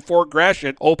Avenue, Fort Gratiot,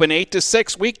 open 8 to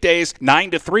 6 weekdays,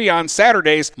 9 to 3 on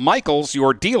Saturdays. Michael's,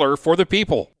 your dealer for the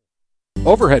people.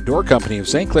 Overhead Door Company of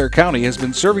St. Clair County has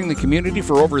been serving the community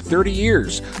for over 30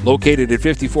 years. Located at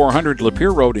 5400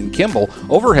 Lapeer Road in Kimball,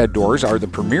 Overhead Doors are the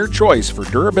premier choice for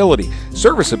durability,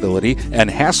 serviceability,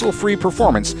 and hassle-free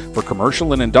performance for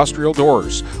commercial and industrial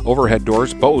doors. Overhead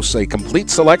Doors boasts a complete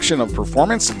selection of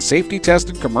performance and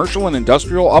safety-tested commercial and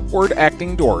industrial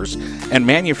upward-acting doors and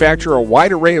manufacture a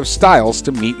wide array of styles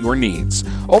to meet your needs.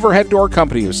 Overhead Door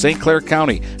Company of St. Clair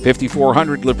County,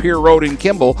 5400 Lapeer Road in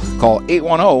Kimball. Call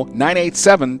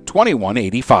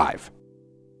 810-987-2185.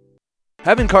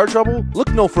 Having car trouble?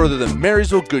 Look no further than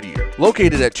Marysville Goodyear.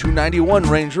 Located at 291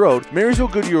 Range Road, Marysville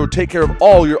Goodyear will take care of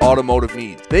all your automotive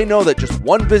needs. They know that just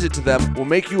one visit to them will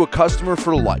make you a customer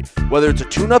for life. Whether it's a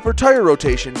tune-up or tire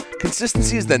rotation,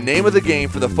 consistency is the name of the game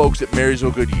for the folks at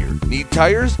Marysville Goodyear. Need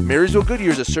tires? Marysville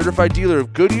Goodyear is a certified dealer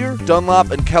of Goodyear,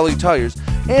 Dunlop, and Kelly tires,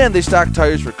 and they stock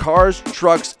tires for cars,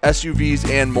 trucks, SUVs,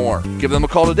 and more. Give them a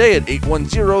call today at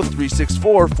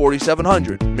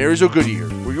 810-364-4700. Marysville Goodyear,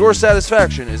 where your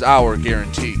satisfaction is our guarantee.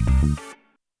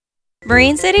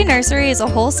 Marine City Nursery is a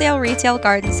wholesale retail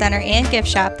garden center and gift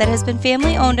shop that has been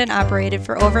family owned and operated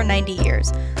for over 90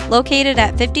 years. Located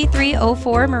at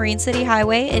 5304 Marine City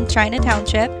Highway in China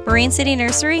Township, Marine City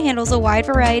Nursery handles a wide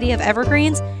variety of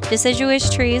evergreens, deciduous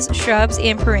trees, shrubs,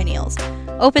 and perennials.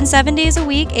 Open 7 days a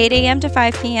week, 8 a.m. to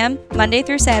 5 p.m., Monday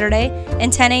through Saturday,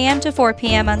 and 10 a.m. to 4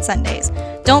 p.m. on Sundays.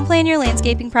 Don't plan your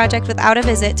landscaping project without a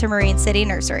visit to Marine City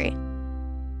Nursery.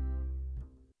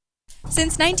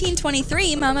 Since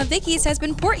 1923, Mama Vicky's has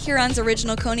been Port Huron's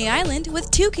original Coney Island with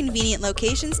 2 convenient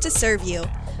locations to serve you.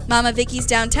 Mama Vicky's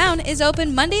downtown is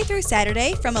open Monday through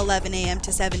Saturday from 11 a.m.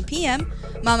 to 7 p.m.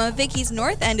 Mama Vicky's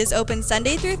North End is open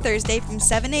Sunday through Thursday from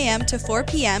 7 a.m. to 4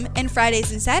 p.m. and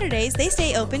Fridays and Saturdays they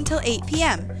stay open till 8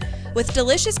 p.m. With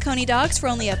delicious Coney dogs for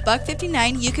only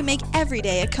 $1.59, you can make every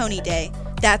day a Coney day.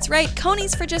 That's right,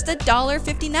 Coney's for just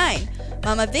 $1.59.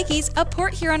 Mama Vicky's, a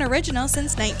Port Huron original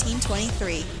since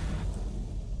 1923.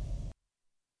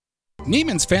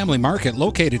 Neiman's Family Market,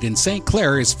 located in St.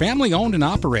 Clair, is family-owned and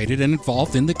operated and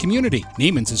involved in the community.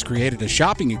 Neiman's has created a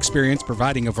shopping experience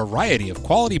providing a variety of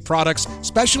quality products,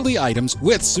 specialty items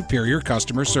with superior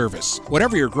customer service.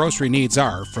 Whatever your grocery needs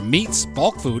are, from meats,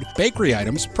 bulk food, bakery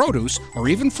items, produce, or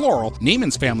even floral,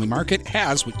 Neiman's Family Market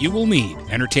has what you will need.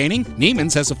 Entertaining?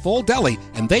 Neiman's has a full deli,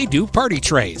 and they do party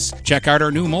trays. Check out our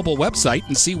new mobile website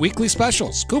and see weekly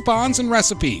specials, coupons, and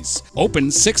recipes. Open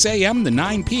 6 a.m. to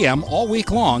 9 p.m. all week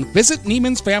long. Visit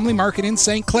Neiman's Family Market in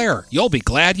St. Clair. You'll be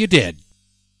glad you did.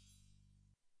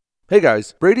 Hey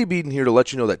guys, Brady Beaton here to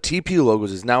let you know that TP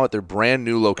Logos is now at their brand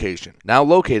new location. Now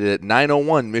located at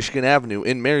 901 Michigan Avenue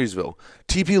in Marysville,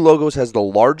 TP Logos has the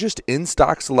largest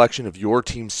in-stock selection of your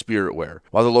team's spirit wear.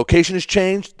 While the location has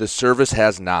changed, the service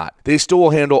has not. They still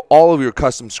will handle all of your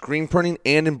custom screen printing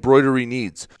and embroidery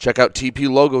needs. Check out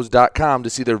tplogos.com to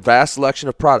see their vast selection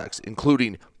of products,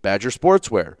 including Badger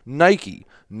Sportswear, Nike,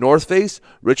 North Face,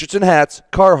 Richardson hats,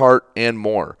 Carhartt, and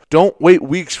more. Don't wait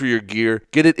weeks for your gear.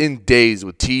 Get it in days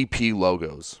with TP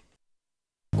Logos.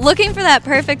 Looking for that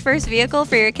perfect first vehicle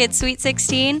for your kid's Sweet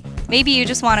 16? Maybe you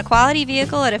just want a quality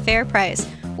vehicle at a fair price.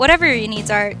 Whatever your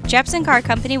needs are, Jepson Car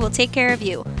Company will take care of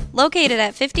you. Located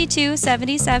at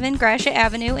 5277 Gratiot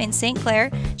Avenue in St.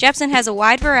 Clair, Jepson has a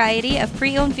wide variety of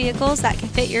pre-owned vehicles that can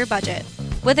fit your budget.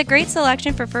 With a great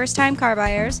selection for first-time car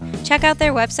buyers, check out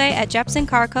their website at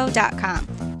jepsoncarco.com.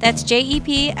 That's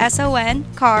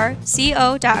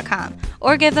JEPSONCARCO.com.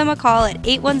 Or give them a call at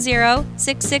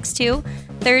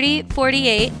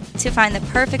 810-662-3048 to find the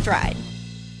perfect ride.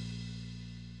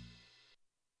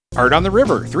 Art on the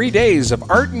River, 3 days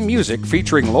of art and music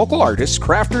featuring local artists,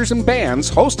 crafters, and bands,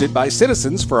 hosted by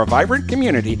Citizens for a Vibrant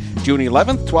Community, June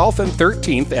 11th, 12th, and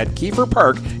 13th at Kiefer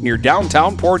Park near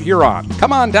downtown Port Huron.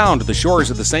 Come on down to the shores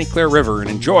of the St. Clair River and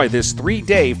enjoy this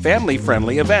 3-day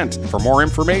family-friendly event. For more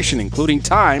information, including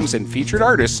times and featured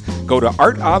artists, go to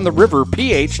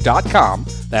artontheriverph.com.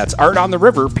 That's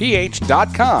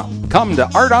artontheriverph.com. Come to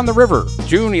Art on the River,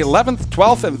 June 11th,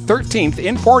 12th, and 13th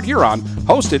in Port Huron,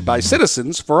 hosted by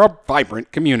Citizens for a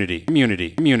Vibrant Community.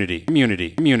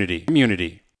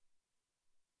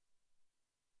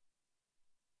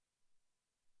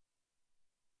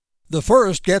 The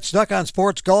first Get Stuck on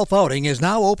Sports golf outing is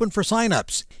now open for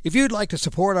sign-ups. If you'd like to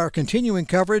support our continuing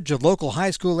coverage of local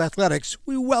high school athletics,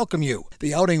 we welcome you.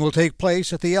 The outing will take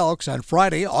place at the Elks on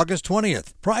Friday, August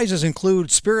 20th. Prizes include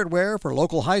spiritware for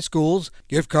local high schools,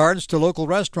 gift cards to local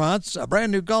restaurants, a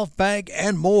brand new golf bag,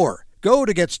 and more. Go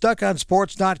to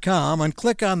GetStuckOnSports.com and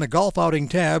click on the Golf Outing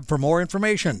tab for more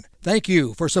information. Thank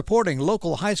you for supporting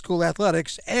local high school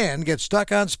athletics and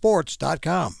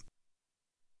GetStuckOnSports.com.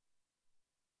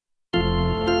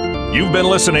 You've been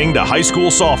listening to High School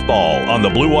Softball on the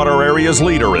Blue Water Area's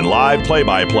leader in live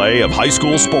play-by-play of high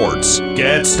school sports.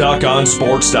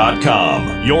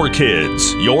 GetStuckOnSports.com. Your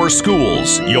kids, your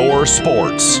schools, your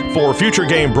sports. For future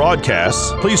game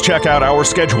broadcasts, please check out our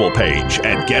schedule page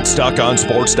at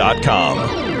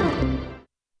GetStuckOnSports.com.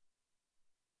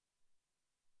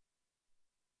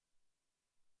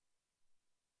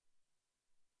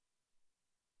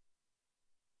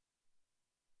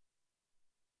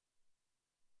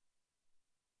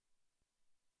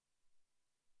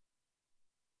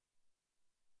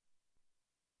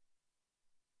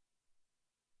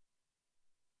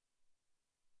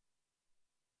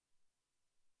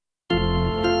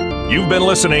 You've been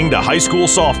listening to High School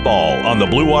Softball on the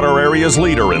Blue Water Area's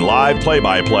leader in live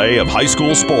play-by-play of high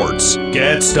school sports.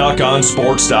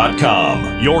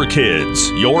 GetStuckOnSports.com. Your kids,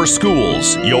 your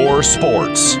schools, your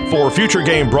sports. For future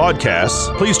game broadcasts,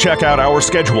 please check out our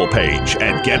schedule page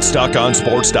at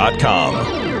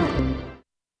GetStuckOnSports.com.